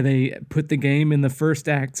 That's why they put the game in the first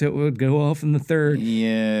act so it would go off in the third.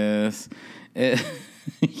 Yes.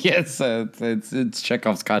 Yes, it's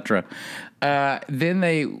Chekhov's Katra.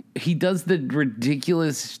 Then he does the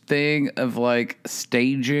ridiculous thing of like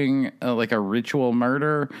staging like a ritual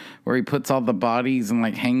murder where he puts all the bodies and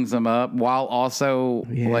like hangs them up while also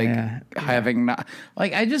having not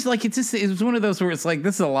like I just like it was one of those where it's like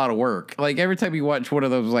this is a lot of work. Like every time you watch one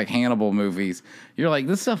of those like Hannibal movies, you're like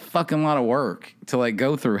this is a fucking lot of work to like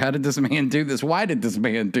go through. How did this man do this? Why did this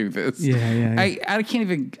man do this? I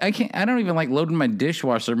don't even like loading my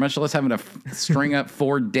dishwasher, much less having to string up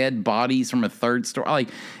 4 dead bodies from a third store. Like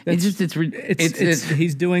it's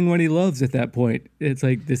he's doing what he loves at that point. It's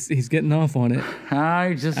like this. He's getting off on it.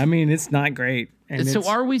 I mean, it's not great. And so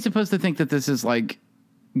are we supposed to think that this is like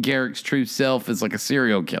Garrick's true self is like a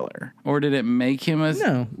serial killer, or did it make him a?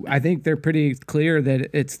 No, I think they're pretty clear that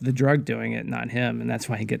it's the drug doing it, not him, and that's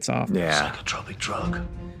why he gets off. Yeah, psychotropic drug.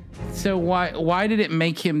 So why did it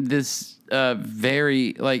make him this?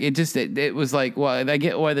 Very like it was like, well, I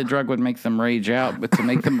get why the drug would make them rage out, but to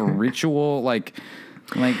make them a ritual like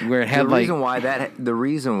where it had the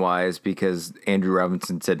reason why is because Andrew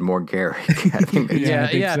Robinson said more Garrick.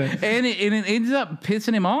 Yeah. And it ended up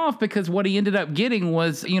pissing him off because what he ended up getting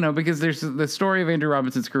was, because there's the story of Andrew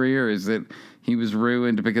Robinson's career is that he was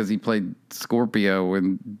ruined because he played Scorpio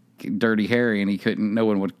and Dirty Harry, and no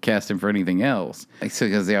one would cast him for anything else. So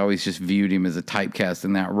because they always just viewed him as a typecast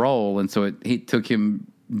in that role, and so it took him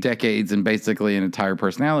decades and basically an entire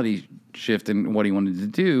personality shift in what he wanted to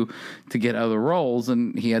do to get other roles,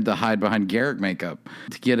 and he had to hide behind Garrick makeup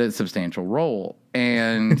to get a substantial role.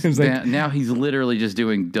 And now he's literally just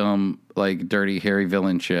doing dumb, like Dirty Harry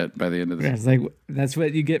villain shit by the end of the. It's like that's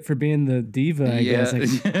what you get for being the diva. I guess.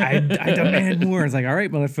 Like, I demand more. It's like, all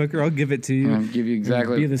right, motherfucker, I'll give it to you. I'll give you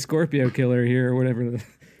exactly. Be the Scorpio killer here or whatever the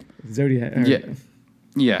Zodiac.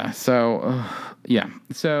 Yeah. So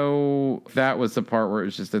that was the part where it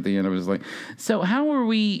was just at the end. It was like, so how are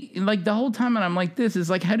we like the whole time? And I'm like, this is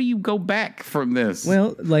like, how do you go back from this?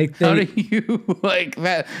 Well, like, how do you like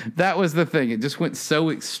that? That was the thing. It just went so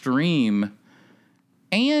extreme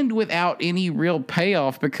and without any real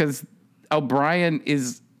payoff because O'Brien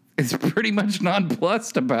is pretty much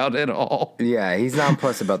nonplussed about it all. Yeah, he's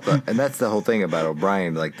nonplussed about and that's the whole thing about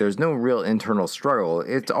O'Brien. Like, there's no real internal struggle.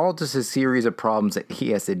 It's all just a series of problems that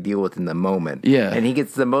he has to deal with in the moment. Yeah. And he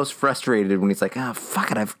gets the most frustrated when he's like,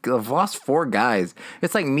 fuck it, I've lost 4 guys.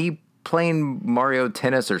 It's like me playing Mario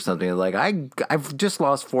Tennis or something. Like, I've just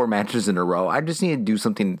lost 4 matches in a row. I just need to do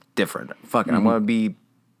something different. Fuck it, I'm going to be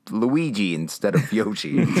Luigi instead of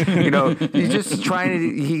Yoshi. He's just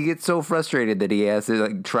he gets so frustrated that he has to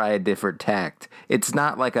like try a different tact. It's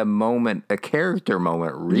not like a character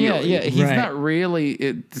moment, really. Yeah, he's not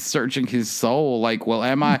really searching his soul like, well,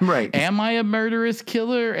 am I a murderous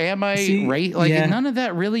killer? Am I none of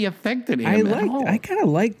that really affected him at all. I kind of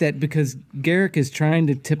like that because Garrick is trying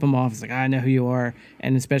to tip him off. It's like, I know who you are,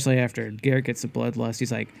 and especially after Garrick gets the bloodlust,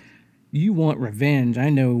 he's like, you want revenge. I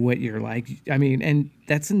know what you're like. I mean, and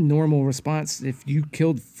that's a normal response. If you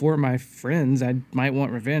killed 4 of my friends, I might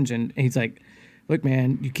want revenge. And he's like, look,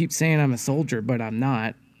 man, you keep saying I'm a soldier, but I'm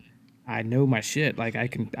not. I know my shit. Like, I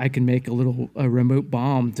can make a remote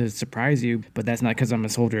bomb to surprise you, but that's not because I'm a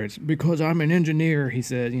soldier. It's because I'm an engineer, he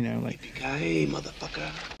said, like. Hey,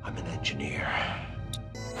 motherfucker. I'm an engineer.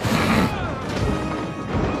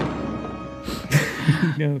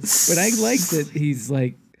 But I like that he's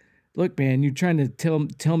like, look, man, you're trying to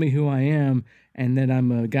tell me who I am, and that I'm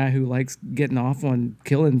a guy who likes getting off on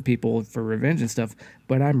killing people for revenge and stuff,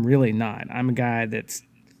 but I'm really not. I'm a guy that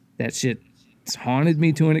shit's haunted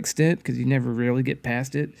me to an extent because you never really get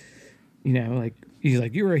past it. Like, he's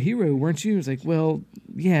like, you were a hero, weren't you? It's like, well,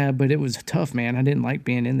 yeah, but it was tough, man. I didn't like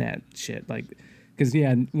being in that shit. Like, because,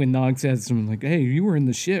 when Nog says something like, hey, you were in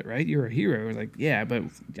the shit, right? You're a hero. It's like, yeah, but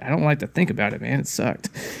I don't like to think about it, man. It sucked.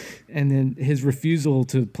 And then his refusal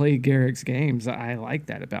to play Garrick's games, I like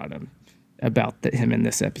that about him, him in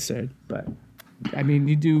this episode. But, I mean,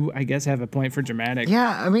 you do, I guess, have a point for dramatic.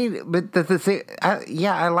 Yeah, I mean, but the thing,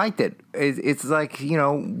 I liked it. It's like,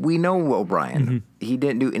 we know O'Brien. Mm-hmm. He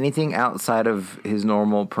didn't do anything outside of his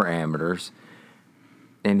normal parameters.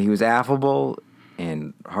 And he was affable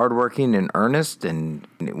and hardworking and earnest, and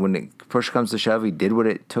when push comes to shove, he did what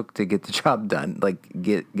it took to get the job done, like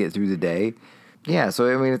get through the day. Yeah,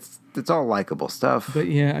 so I mean, it's all likable stuff. But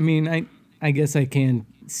yeah, I mean, I guess I can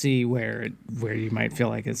see where you might feel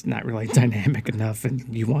like it's not really dynamic enough,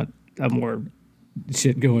 and you want a more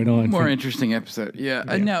shit going on. More interesting episode. Yeah.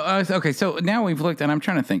 Okay, so now we've looked, and I'm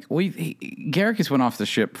trying to think. Garrick has went off the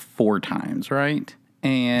ship 4 times, right?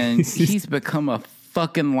 And he's become a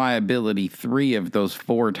fucking liability 3 of those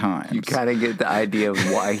 4 times. You kind of get the idea of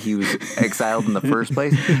why he was exiled in the first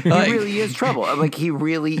place. He really is trouble. Like, he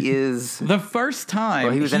really is. The first time,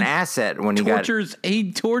 Well, he was an asset when he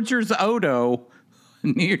tortures Odo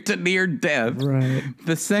near death. Right.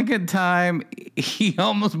 The second time, he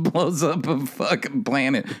almost blows up a fucking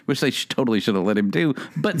planet, which they totally should have let him do,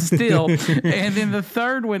 but still. And then the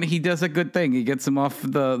third one, he does a good thing. He gets him off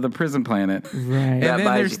the prison planet. Right. And That then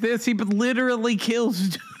buys there's you- this. He literally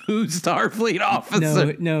kills 2 Starfleet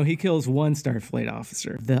officers. No, he kills 1 Starfleet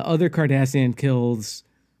officer. The other Cardassian kills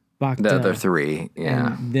Bacta. The other 3,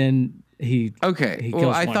 yeah. And then he Okay. he Well,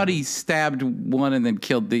 kills I one thought of them. he stabbed one and then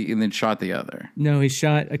and then shot the other. No, he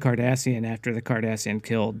shot a Cardassian after the Cardassian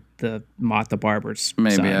killed the Mott the Barber's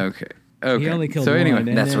Maybe. son. Okay. Okay. He only killed so anyway, one.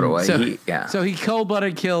 And That's then, what it was. So, He- so he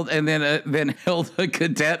cold-blooded killed and then held a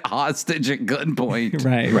cadet hostage at gunpoint.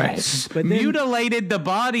 Right. But then Mutilated the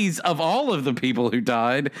bodies of all of the people who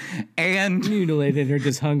died, and mutilated or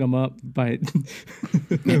just hung him up by.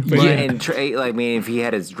 Yeah, and if he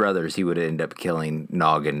had his druthers, he would end up killing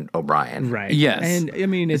Nog and O'Brien. Right. Yes. And I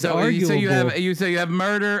mean, it's arguable. So you have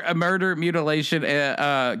murder, mutilation,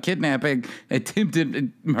 kidnapping,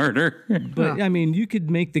 attempted murder. But I mean, you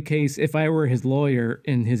could make the case if I were his lawyer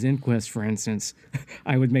in his inquest, for instance,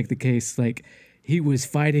 I would make the case like he was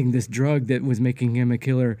fighting this drug that was making him a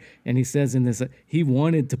killer. And he says in this, he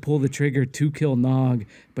wanted to pull the trigger to kill Nog,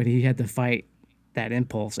 but he had to fight that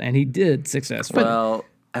impulse. And he did successfully. Well,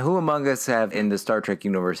 who among us have in the Star Trek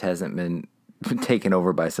universe hasn't been taken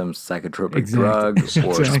over by some psychotropic drug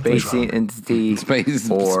or space entity Space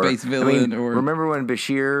villain, or remember when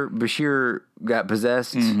Bashir got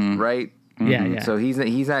possessed, right? Yeah. So he's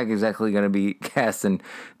not exactly going to be casting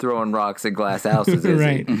throwing rocks at glass houses, is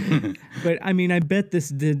Right. he? But I mean, I bet this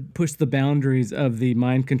did push the boundaries of the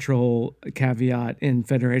mind control caveat in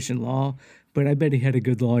Federation law. But I bet he had a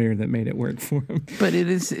good lawyer that made it work for him. But it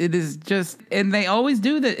is just, and they always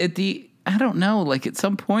do that at the. I don't know. Like at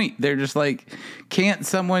some point, they're just like, can't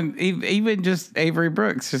someone, even just Avery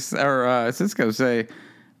Brooks, or Cisco say,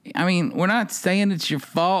 I mean, we're not saying it's your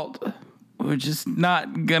fault. We're just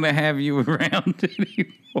not gonna have you around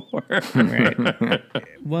anymore. Right.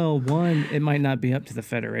 Well, one, it might not be up to the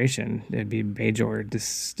Federation. It'd be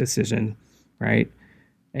Bajor's decision, right?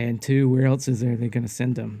 And 2, where else is they going to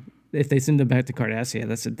send him? If they send him back to Cardassia,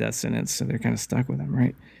 that's a death sentence, so they're kind of stuck with him,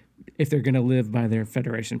 right? If they're going to live by their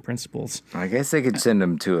Federation principles. I guess they could send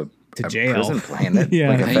him to a jail. prison planet, Yeah.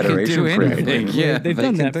 like a They could Federation do prison. anything. Yeah, They've they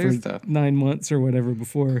done can that do for stuff. 9 months or whatever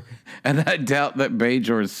before. And I doubt that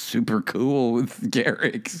Bajor is super cool with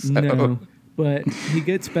Garrick. So. No. But he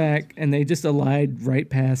gets back, and they just allied right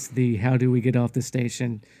past the how do we get off the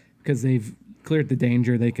station, because they've cleared the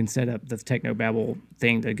danger. They can set up the technobabble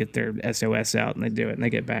thing to get their SOS out, and they do it, and they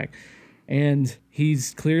get back. And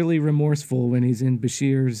he's clearly remorseful when he's in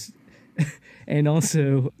Bashir's. And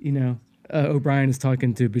also, O'Brien is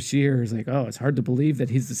talking to Bashir. He's like, oh, it's hard to believe that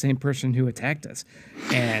he's the same person who attacked us.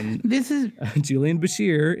 And This is Julian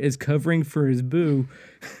Bashir is covering for his boo.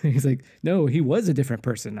 He's like, no, he was a different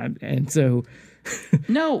person. And so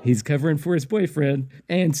no. he's covering for his boyfriend.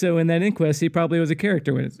 And so in that inquest, he probably was a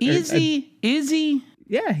character witness. Is he?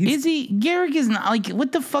 Yeah. Is he? Garrick is not like,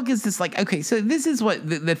 what the fuck is this like? Okay, so this is what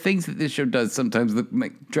the things that this show does sometimes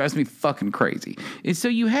that drives me fucking crazy. Is so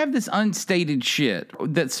you have this unstated shit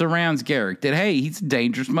that surrounds Garrick that, hey, he's a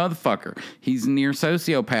dangerous motherfucker. He's a near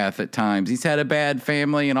sociopath at times. He's had a bad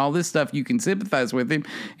family and all this stuff. You can sympathize with him.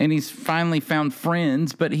 And he's finally found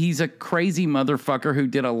friends, but he's a crazy motherfucker who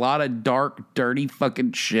did a lot of dark, dirty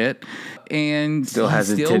fucking shit. And Still has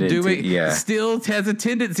a tendency, still has a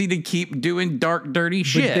tendency to keep doing dark, dirty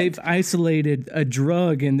shit. But they've isolated a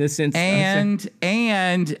drug in this instance.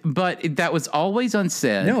 But that was always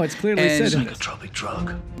unsaid. No, it's clearly said. Psychotropic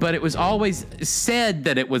drug. But it was always said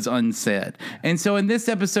that it was unsaid. And so in this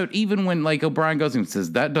episode, even when like O'Brien goes and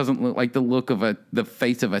says that doesn't look like the look of the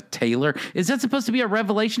face of a tailor, is that supposed to be a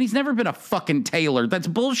revelation? He's never been a fucking tailor. That's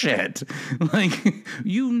bullshit. Like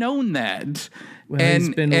you've known that. Well,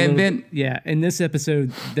 And then in this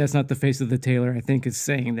episode, that's not the face of the tailor. I think is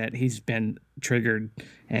saying that he's been triggered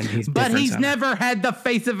and he's. But different he's somehow. never had the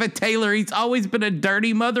face of a tailor. He's always been a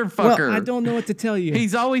dirty motherfucker. Well, I don't know what to tell you.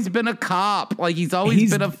 He's always been a cop. Like he's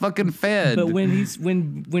always been a fucking fed. But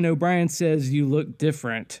when O'Brien says you look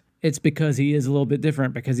different, it's because he is a little bit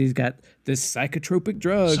different because he's got this psychotropic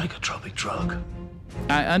drug. Psychotropic drug.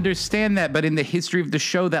 I understand that, but in the history of the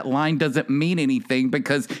show, that line doesn't mean anything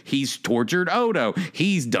because he's tortured Odo.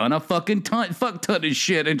 He's done a fucking fuck ton of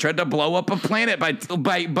shit and tried to blow up a planet by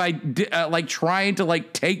like trying to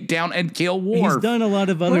like take down and kill Worf. He's done a lot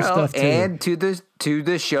of other stuff too. And to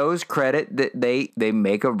the show's credit, that they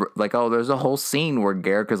make a like, oh, there's a whole scene where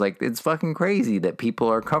Garrick is like, it's fucking crazy that people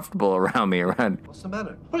are comfortable around me. What's the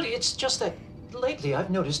matter? Well, it's just that lately I've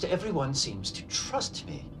noticed everyone seems to trust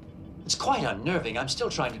me. It's quite unnerving. I'm still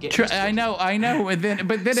trying to get used to it. I know.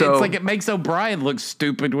 But then So- it's like it makes O'Brien look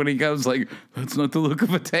stupid when he goes like, "That's not the look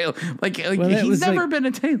of a tailor." Like Well, that he's was never like- been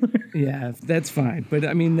a tailor. Yeah, that's fine. But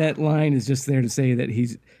I mean, that line is just there to say that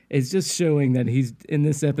it's just showing that he's in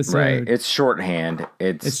this episode. Right. It's shorthand.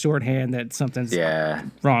 It's shorthand that something's Yeah.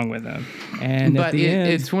 wrong with him. And at But the end,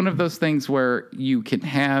 it's one of those things where you can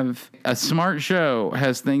have a smart show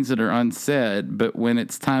has things that are unsaid, but when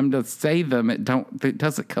it's time to say them, it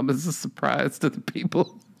doesn't come as a surprise to the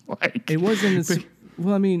people. Like it wasn't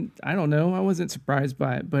well, I mean, I don't know. I wasn't surprised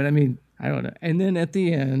by it, but I mean, I don't know. And then at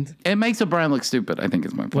the end, it makes O'Brien look stupid, I think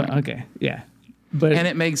is my point. well, okay, yeah. But And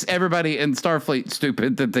it makes everybody in Starfleet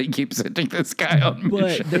stupid that they keep sending this guy on But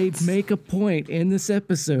missions. they make a point in this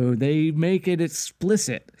episode. They make it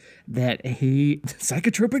explicit that a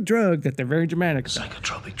psychotropic drug that they're very dramatic about.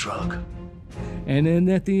 Psychotropic drug. And then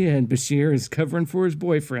at the end, Bashir is covering for his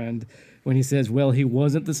boyfriend when he says, well, he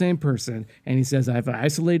wasn't the same person. And he says, I've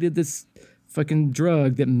isolated this fucking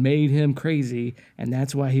drug that made him crazy, and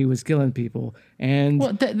that's why he was killing people. And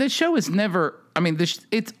Well, the show is never. I mean,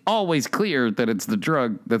 it's always clear that it's the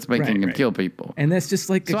drug that's making him right. kill people. and that's just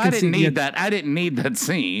like So I didn't need that. I didn't need that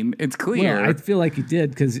scene. It's clear. Well, I feel like you did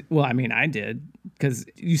because, well, I mean, I did because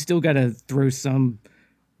you still got to throw some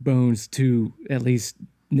bones to at least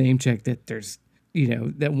name check that there's,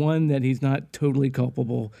 that one, that he's not totally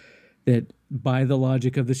culpable, that by the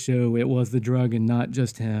logic of the show, it was the drug and not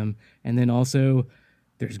just him. And then also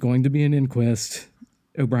there's going to be an inquest.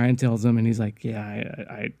 O'Brien tells him, and he's like, yeah,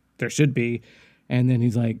 I there should be. And then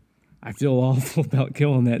he's like, I feel awful about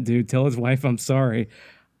killing that dude. Tell his wife I'm sorry.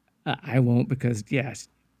 I won't because, yeah,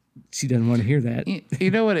 she doesn't want to hear that.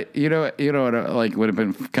 You know what? Like would have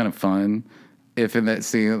been kind of fun if in that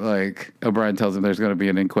scene, like O'Brien tells him there's going to be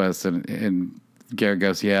an inquest, and Garrett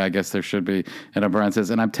goes, "Yeah, I guess there should be," and O'Brien says,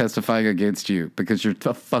 "And I'm testifying against you because you're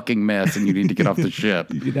a fucking mess and you need to get off the ship."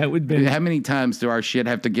 That would be. How many times do our shit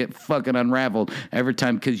have to get fucking unraveled every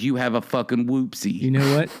time because you have a fucking whoopsie? You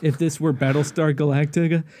know what? If this were Battlestar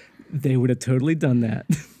Galactica, they would have totally done that.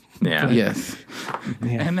 Yeah. Yes.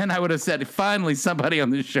 Yeah. And then I would have said, finally, somebody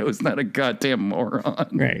on this show is not a goddamn moron.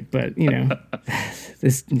 Right, but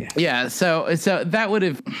this. Yeah. Yeah, so that would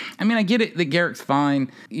have. I mean, I get it that Garrick's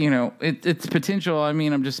fine. It's potential. I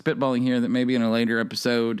mean, I'm just spitballing here that maybe in a later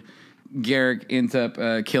episode, Garrick ends up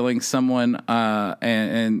killing someone,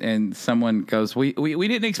 and someone goes, "We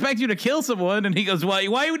didn't expect you to kill someone," and he goes, "Why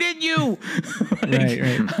didn't you?" Right.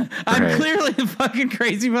 I'm Right. clearly a fucking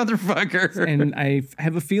crazy motherfucker. And I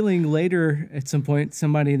have a feeling later at some point,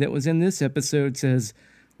 somebody that was in this episode says,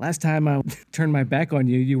 last time I turned my back on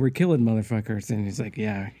you, you were killing motherfuckers. And he's like,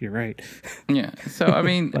 yeah, you're right. Yeah. So I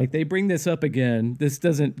mean, Like they bring this up again. This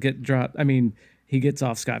doesn't get dropped. I mean, he gets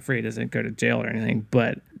off scot-free, doesn't go to jail or anything,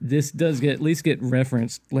 but this does at least get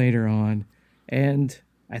referenced later on. And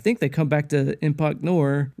I think they come back to Impact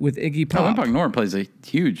Nor with Iggy Pop. Impact Nor plays a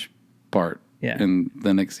huge part. Yeah. In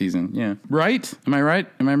the next season. Yeah. Right? Am I right?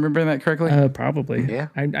 Am I remembering that correctly? Probably. Yeah.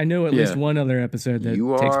 I know at least one other episode that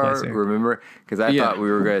You takes are, place there. remember? Because I Yeah. thought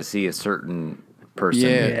we were going to see a certain person.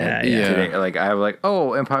 Yeah. Today. Like, I was like,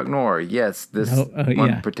 oh, Impact Nor, yes, this one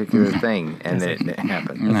yeah. particular thing. And then it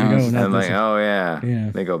happened. No, And not I'm this like, one. oh, yeah.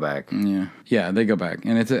 Yeah. They go back. Yeah, yeah, they go back,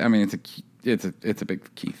 and it's a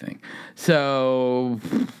big key thing. So,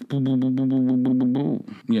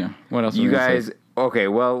 yeah. What else? You were we gonna say? guys, okay,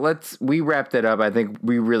 well, we wrapped it up. I think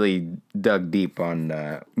we really dug deep on,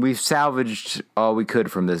 we salvaged all we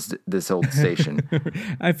could from this old station.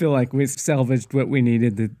 I feel like we salvaged what we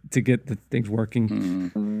needed to get the things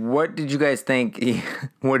working. What did you guys think?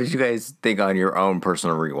 What did you guys think on your own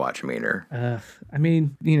personal rewatch meter? I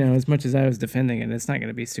mean, as much as I was defending it, it's not going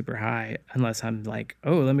to be super high unless I'm like,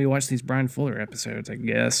 oh, let me watch these Brian Fuller episodes, I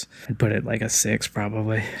guess. I'd put it like a 6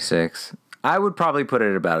 probably. 6. I would probably put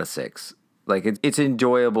it about a 6. Like it's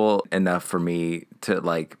enjoyable enough for me to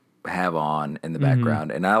like have on in the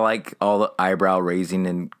background, and I like all the eyebrow raising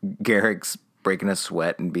and Garrick's breaking a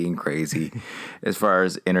sweat and being crazy as far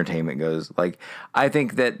as entertainment goes. Like I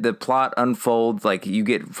think that the plot unfolds, like you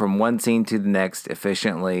get from one scene to the next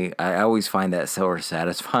efficiently. I always find that so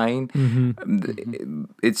satisfying.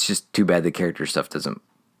 It's just too bad the character stuff doesn't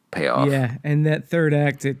payoff. Yeah, and that third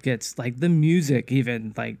act, it gets like the music,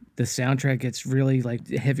 even like the soundtrack gets really like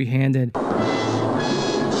heavy-handed.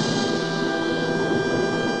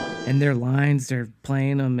 And their lines, they're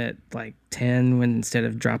playing them at like 10 when instead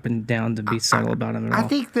of dropping down to be subtle about them at all.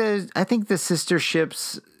 I think the sister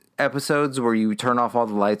ships episodes where you turn off all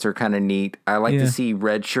the lights are kind of neat. I like to see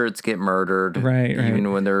red shirts get murdered, right.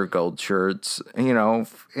 Even when they're gold shirts. You know,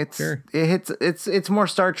 it's more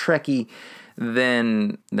Star Trekky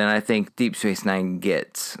than I think Deep Space Nine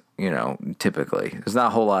gets. You know, typically there's not a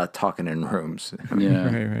whole lot of talking in rooms.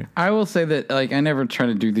 Yeah, right. I will say that like I never try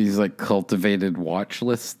to do these like cultivated watch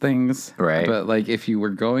list things, right? But like if you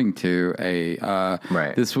were going to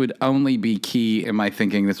right, this would only be key. In my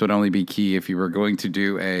thinking, this would only be key if you were going to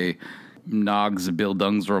do a Nog's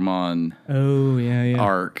Bildungsroman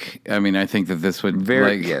arc. I mean, I think that this would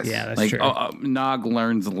that's like true. Nog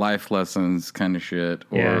learns life lessons kind of shit,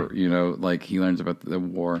 or you know, like he learns about the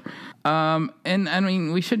war. And I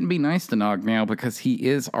mean, we shouldn't be nice to Nog now because he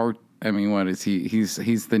is our. I mean, what is he?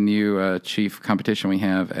 He's the new chief competition we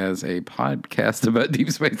have as a podcast about Deep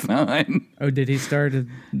Space Nine. Oh, did he start?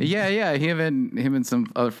 Yeah. Him and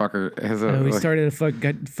some other fucker has a. He started a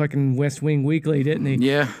fucking West Wing Weekly, didn't he?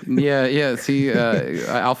 Yeah. See,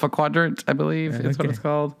 Alpha Quadrant, I believe, is what it's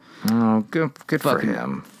called. Oh, good for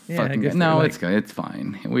him. Yeah, it's good. It's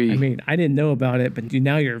fine. I mean, I didn't know about it, but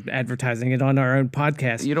now you're advertising it on our own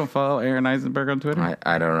podcast. You don't follow Aaron Eisenberg on Twitter?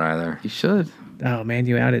 I don't either. You should. Oh man,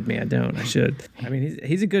 you outed me. I don't. I should. I mean,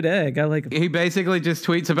 he's a good egg. I like him. He basically just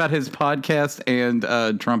tweets about his podcast and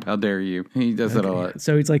Trump. How dare you? He does it a lot.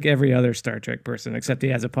 So he's like every other Star Trek person, except he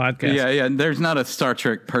has a podcast. Yeah. There's not a Star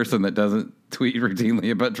Trek person that doesn't tweet routinely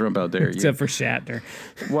about Trump. How dare you? Except for Shatner.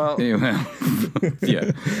 Well, yeah.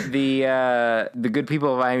 The good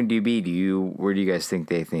people of IMDb. Where do you guys think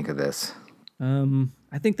they think of this?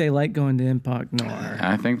 I think they like going to Impact Noir.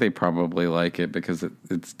 I think they probably like it because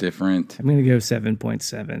it's different. I'm going to go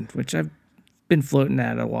 7.7, which I've been floating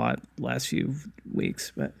at a lot last few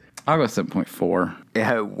weeks, but I'll go 7.4.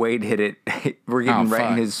 Yeah, Wade hit it. We're getting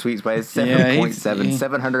right in his sweet spot. It's 7.7,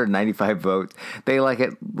 795 votes. They like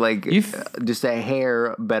it just a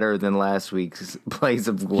hair better than last week's Blaze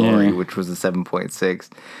of Glory, which was a 7.6.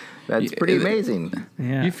 That's pretty amazing.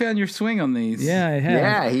 Yeah. You found your swing on these. Yeah, I have.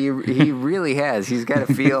 Yeah, he really has. He's got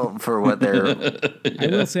a feel for what they're... I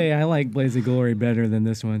will say I like Blaze of Glory better than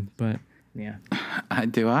this one, but yeah. I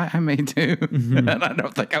do. I may too. And I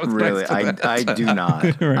don't think I was really. I do not.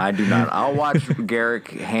 Right. I do not. I'll watch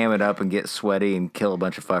Garrick ham it up and get sweaty and kill a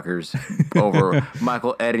bunch of fuckers over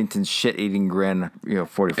Michael Eddington's shit-eating grin.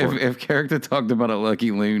 44. If character talked about a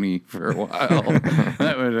Lucky Looney for a while,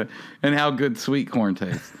 that would, and how good sweet corn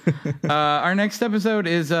tastes. Our next episode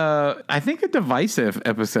is, I think, a divisive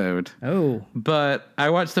episode. Oh, but I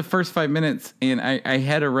watched the first 5 minutes and I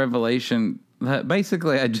had a revelation.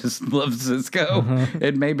 Basically, I just love Cisco,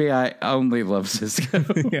 and maybe I only love Cisco.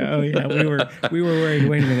 yeah, we were worried.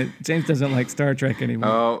 Wait a minute, James doesn't like Star Trek anymore.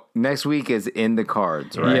 Oh, next week is in the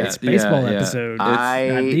cards, right? Yeah, it's baseball episode.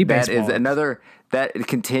 That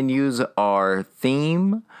continues our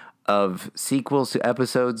theme of sequels to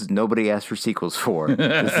episodes nobody asked for sequels for.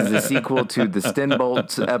 This is a sequel to the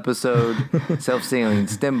Stimbolts episode, self-sealing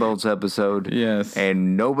Stimbolts episode. Yes,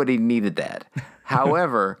 and nobody needed that.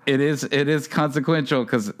 However, it is consequential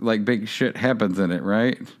because like big shit happens in it,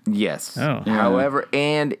 right? Yes. Oh. Yeah. However,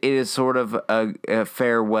 and it is sort of a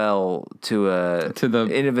farewell to the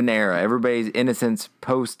end of an era. Everybody's innocence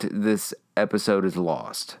post this episode is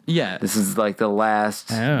lost. Yeah. This is like the last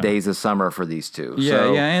days of summer for these two.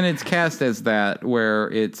 Yeah, and it's cast as that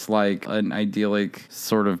where it's like an idyllic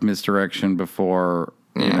sort of misdirection before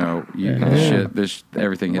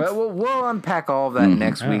everything hits. Well, we'll unpack all of that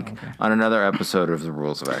next week on another episode of The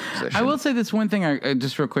Rules of Acquisition. I will say this one thing,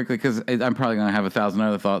 just real quickly, because I'm probably going to have 1,000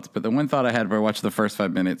 other thoughts, but the one thought I had when I watched the first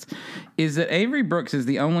 5 minutes is that Avery Brooks is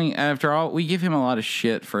the only, after all, we give him a lot of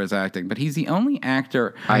shit for his acting, but he's the only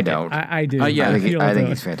actor. I don't. I do. Yeah. I think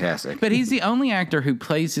he's fantastic. But he's the only actor who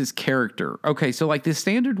plays his character. Okay, so like the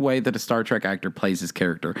standard way that a Star Trek actor plays his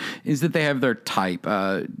character is that they have their type.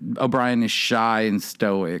 O'Brien is shy and stoic.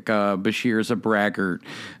 Bashir is a braggart.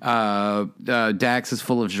 Dax is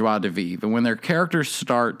full of joie de vivre. And when their character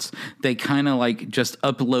starts, they kind of like just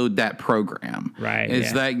upload that program. Right.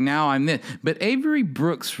 It's like, now I'm this. But Avery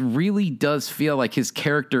Brooks really does feel like his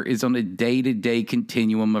character is on a day-to-day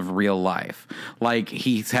continuum of real life. Like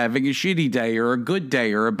he's having a shitty day or a good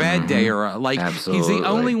day or a bad day or Absolutely. He's the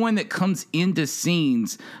only one that comes into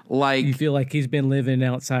scenes like you feel like he's been living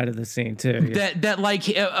outside of the scene too. that like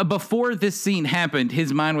before this scene happened,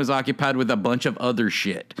 his mind was occupied with a bunch of other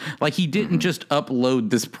shit. Like, he didn't just upload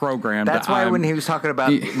this program. That's why when he was talking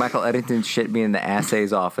about Michael Eddington's shit being in the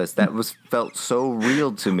assay's office, that felt so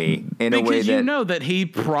real to me in a way that... Because you know that he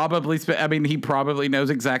probably... he probably knows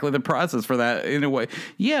exactly the process for that in a way.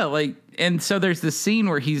 Yeah, like... And so there's this scene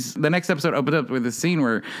where the next episode opens up with a scene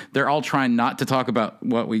where they're all trying not to talk about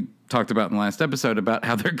what we talked about in the last episode about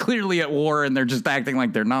how they're clearly at war and they're just acting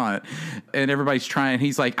like they're not. And everybody's trying.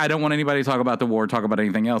 He's like, I don't want anybody to talk about the war, talk about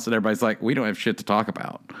anything else. And everybody's like, we don't have shit to talk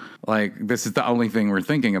about. Like, this is the only thing we're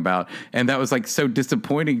thinking about. And that was like so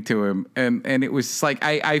disappointing to him. And it was like,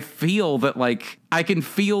 I feel that like, I can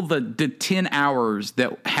feel the 10 hours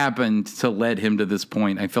that happened to lead him to this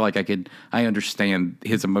point. I feel like I understand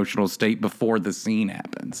his emotional state before the scene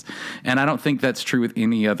happens. And I don't think that's true with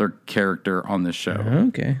any other character on this show.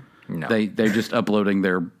 Okay. No. They're just uploading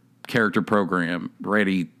their character program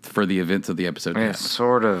ready for the events of the episode. Yeah,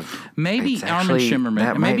 sort of. Maybe Armin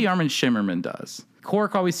Shimmerman does.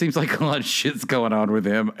 Quark always seems like a lot of shit's going on with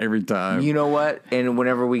him every time. You know what? And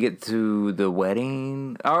whenever we get to the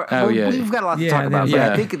wedding, yeah. We've got a lot to talk about. But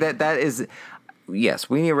yeah. I think that is, yes,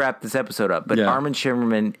 we need to wrap this episode up. But Armin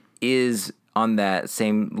Shimmerman is on that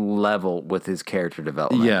same level with his character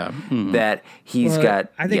development. Yeah. Mm-hmm. That he's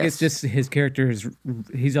got. I think it's just his character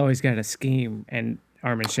he's always got a scheme, and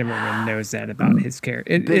Armin Shimmerman knows that about his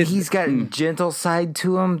character. But he's got a gentle side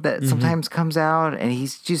to him that sometimes comes out, and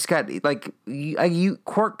he's just got like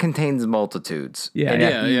Quark contains multitudes. Yeah, and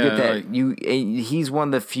yeah, you get that. He's one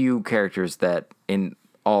of the few characters that in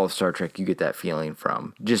all of Star Trek you get that feeling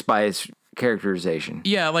from just by his characterization.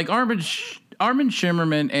 Yeah, like Armin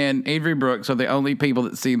Shimmerman and Avery Brooks are the only people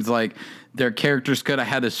that seems like their characters could have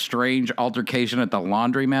had a strange altercation at the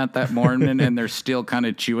laundromat that morning, and they're still kind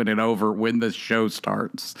of chewing it over when the show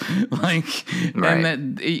starts. Like, right.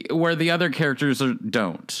 And that where the other characters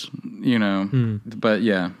don't, you know. But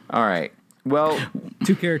yeah, all right. Well,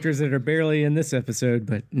 two characters that are barely in this episode,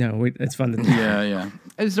 but no, it's fun to do. Yeah.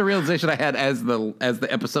 It's the realization I had as the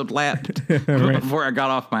episode lapped before I got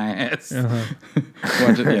off my ass. So,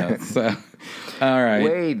 all right.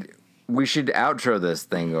 Wade, we should outro this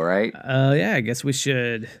thing, all right? Yeah, I guess we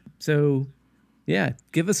should. So, yeah,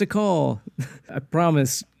 give us a call. I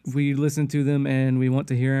promise we listen to them and we want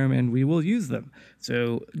to hear them and we will use them.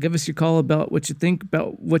 So give us your call about what you think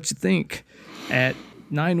at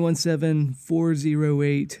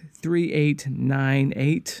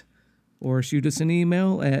 917-408-3898 or shoot us an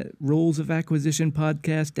email at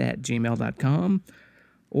rolesofacquisitionpodcast@gmail.com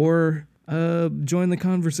or join the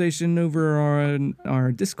conversation over on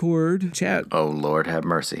our Discord chat. Oh, Lord have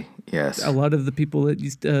mercy. Yes. A lot of the people that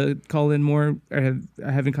used to call in more are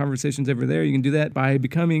having conversations over there. You can do that by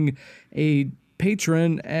becoming a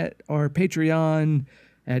patron at our Patreon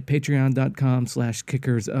at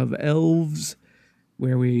patreon.com/kickersofelves,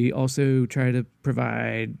 where we also try to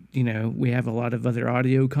provide, we have a lot of other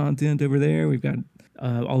audio content over there. We've got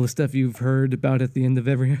all the stuff you've heard about at the end of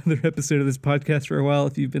every other episode of this podcast for a while.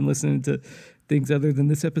 If you've been listening to things other than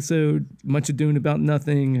this episode, Much Ado About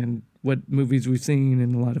Nothing and what movies we've seen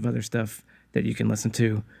and a lot of other stuff that you can listen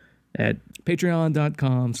to at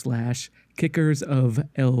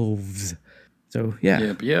patreon.com/kickersofelves. So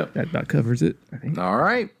yeah, yep. That about covers it, I think. All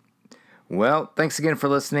right. Well, thanks again for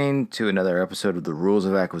listening to another episode of The Rules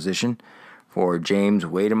of Acquisition. For James,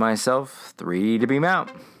 Wade, and myself, 3 to beam out.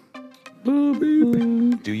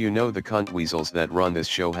 Do you know the cunt weasels that run this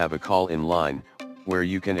show have a call-in line, where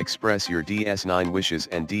you can express your DS9 wishes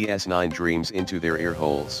and DS9 dreams into their ear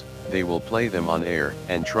holes? They will play them on air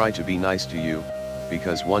and try to be nice to you,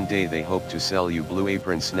 because one day they hope to sell you Blue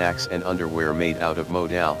Apron snacks and underwear made out of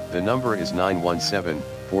modal. The number is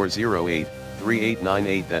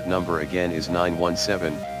 917-408-3898. That number again is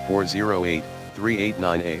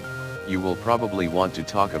 917-408-3898. You will probably want to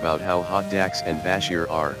talk about how hot Dax and Bashir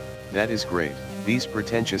are. That is great. These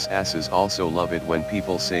pretentious asses also love it when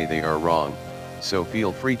people say they are wrong. So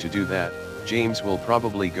feel free to do that. James will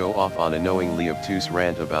probably go off on a knowingly obtuse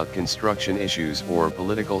rant about construction issues or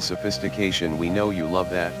political sophistication. We know you love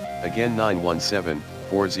that. Again,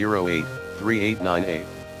 917-408-3898.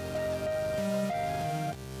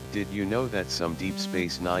 Did you know that some Deep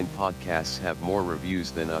Space Nine podcasts have more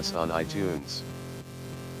reviews than us on iTunes?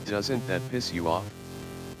 Doesn't that piss you off?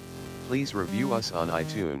 Please review us on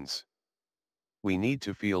iTunes. We need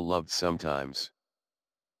to feel loved sometimes.